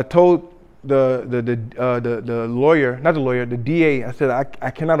 So I told the lawyer, not the lawyer, the DA, I said,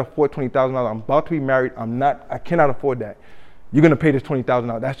 I cannot afford $20,000. I'm about to be married. I cannot afford that. You're going to pay this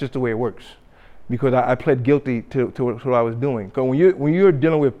 $20,000. That's just the way it works. Because I pled guilty to what I was doing. Because when you're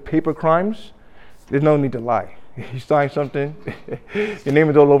dealing with paper crimes, there's no need to lie. You sign something, your name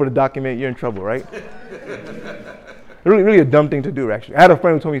is all over the document, you're in trouble, right? Really, really a dumb thing to do, actually. I had a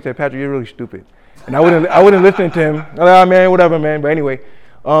friend who told me, he said, Patrick, you're really stupid. And I wouldn't listen to him. I'm like, oh, man, whatever, man. But anyway,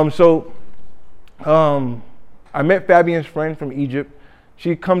 I met Fabian's friend from Egypt.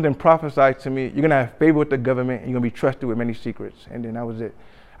 She comes and prophesied to me, you're going to have favor with the government and you're going to be trusted with many secrets. And then that was it.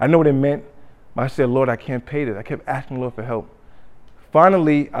 I know what it meant, but I said, Lord, I can't pay this. I kept asking the Lord for help.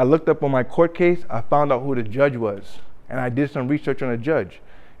 Finally, I looked up on my court case. I found out who the judge was. And I did some research on the judge.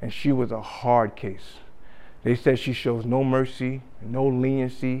 And she was a hard case. They said she shows no mercy, no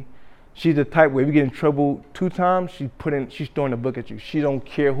leniency. She's the type where if you get in trouble 2 times, she's throwing a book at you. She don't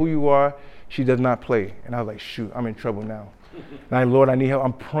care who you are. She does not play. And I was like, shoot, I'm in trouble now. And I, Lord, I need help.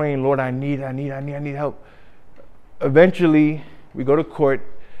 I'm praying, Lord, I need help. Eventually, we go to court.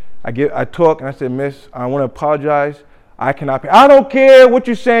 I talk and I said, Miss, I want to apologize. I cannot pay. I don't care what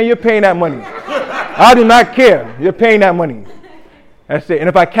you're saying. You're paying that money. I do not care. You're paying that money. That's it. And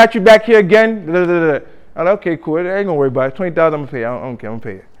if I catch you back here again, I'm like, okay, cool. I ain't gonna worry about it. $20,000, I'm gonna pay. I don't care. I'm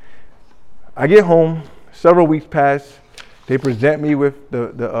gonna pay it. I get home. Several weeks pass. They present me with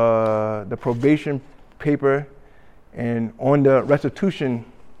the probation paper, and on the restitution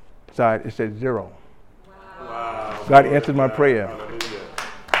side it said 0. Wow. God answered my prayer.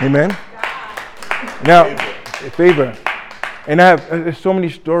 Amen. Now, favor. And there's so many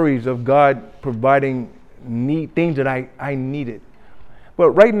stories of God providing things that I needed. But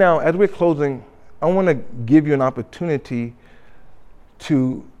right now, as we're closing, I want to give you an opportunity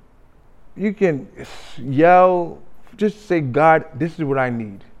you can yell, just say, God, this is what I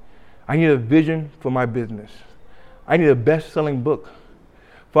need. I need a vision for my business. I need a best-selling book.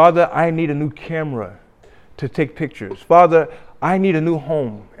 Father, I need a new camera to take pictures. Father, I need a new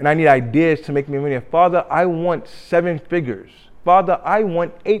home, and I need ideas to make me money. Father, I want 7 figures. Father, I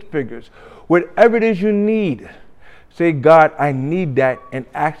want 8 figures. Whatever it is you need, say, God, I need that, and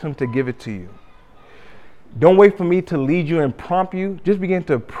ask him to give it to you. Don't wait for me to lead you and prompt you. Just begin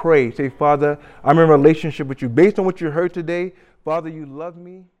to pray. Say, Father, I'm in a relationship with you. Based on what you heard today, Father, you love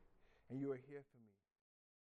me, and you are here.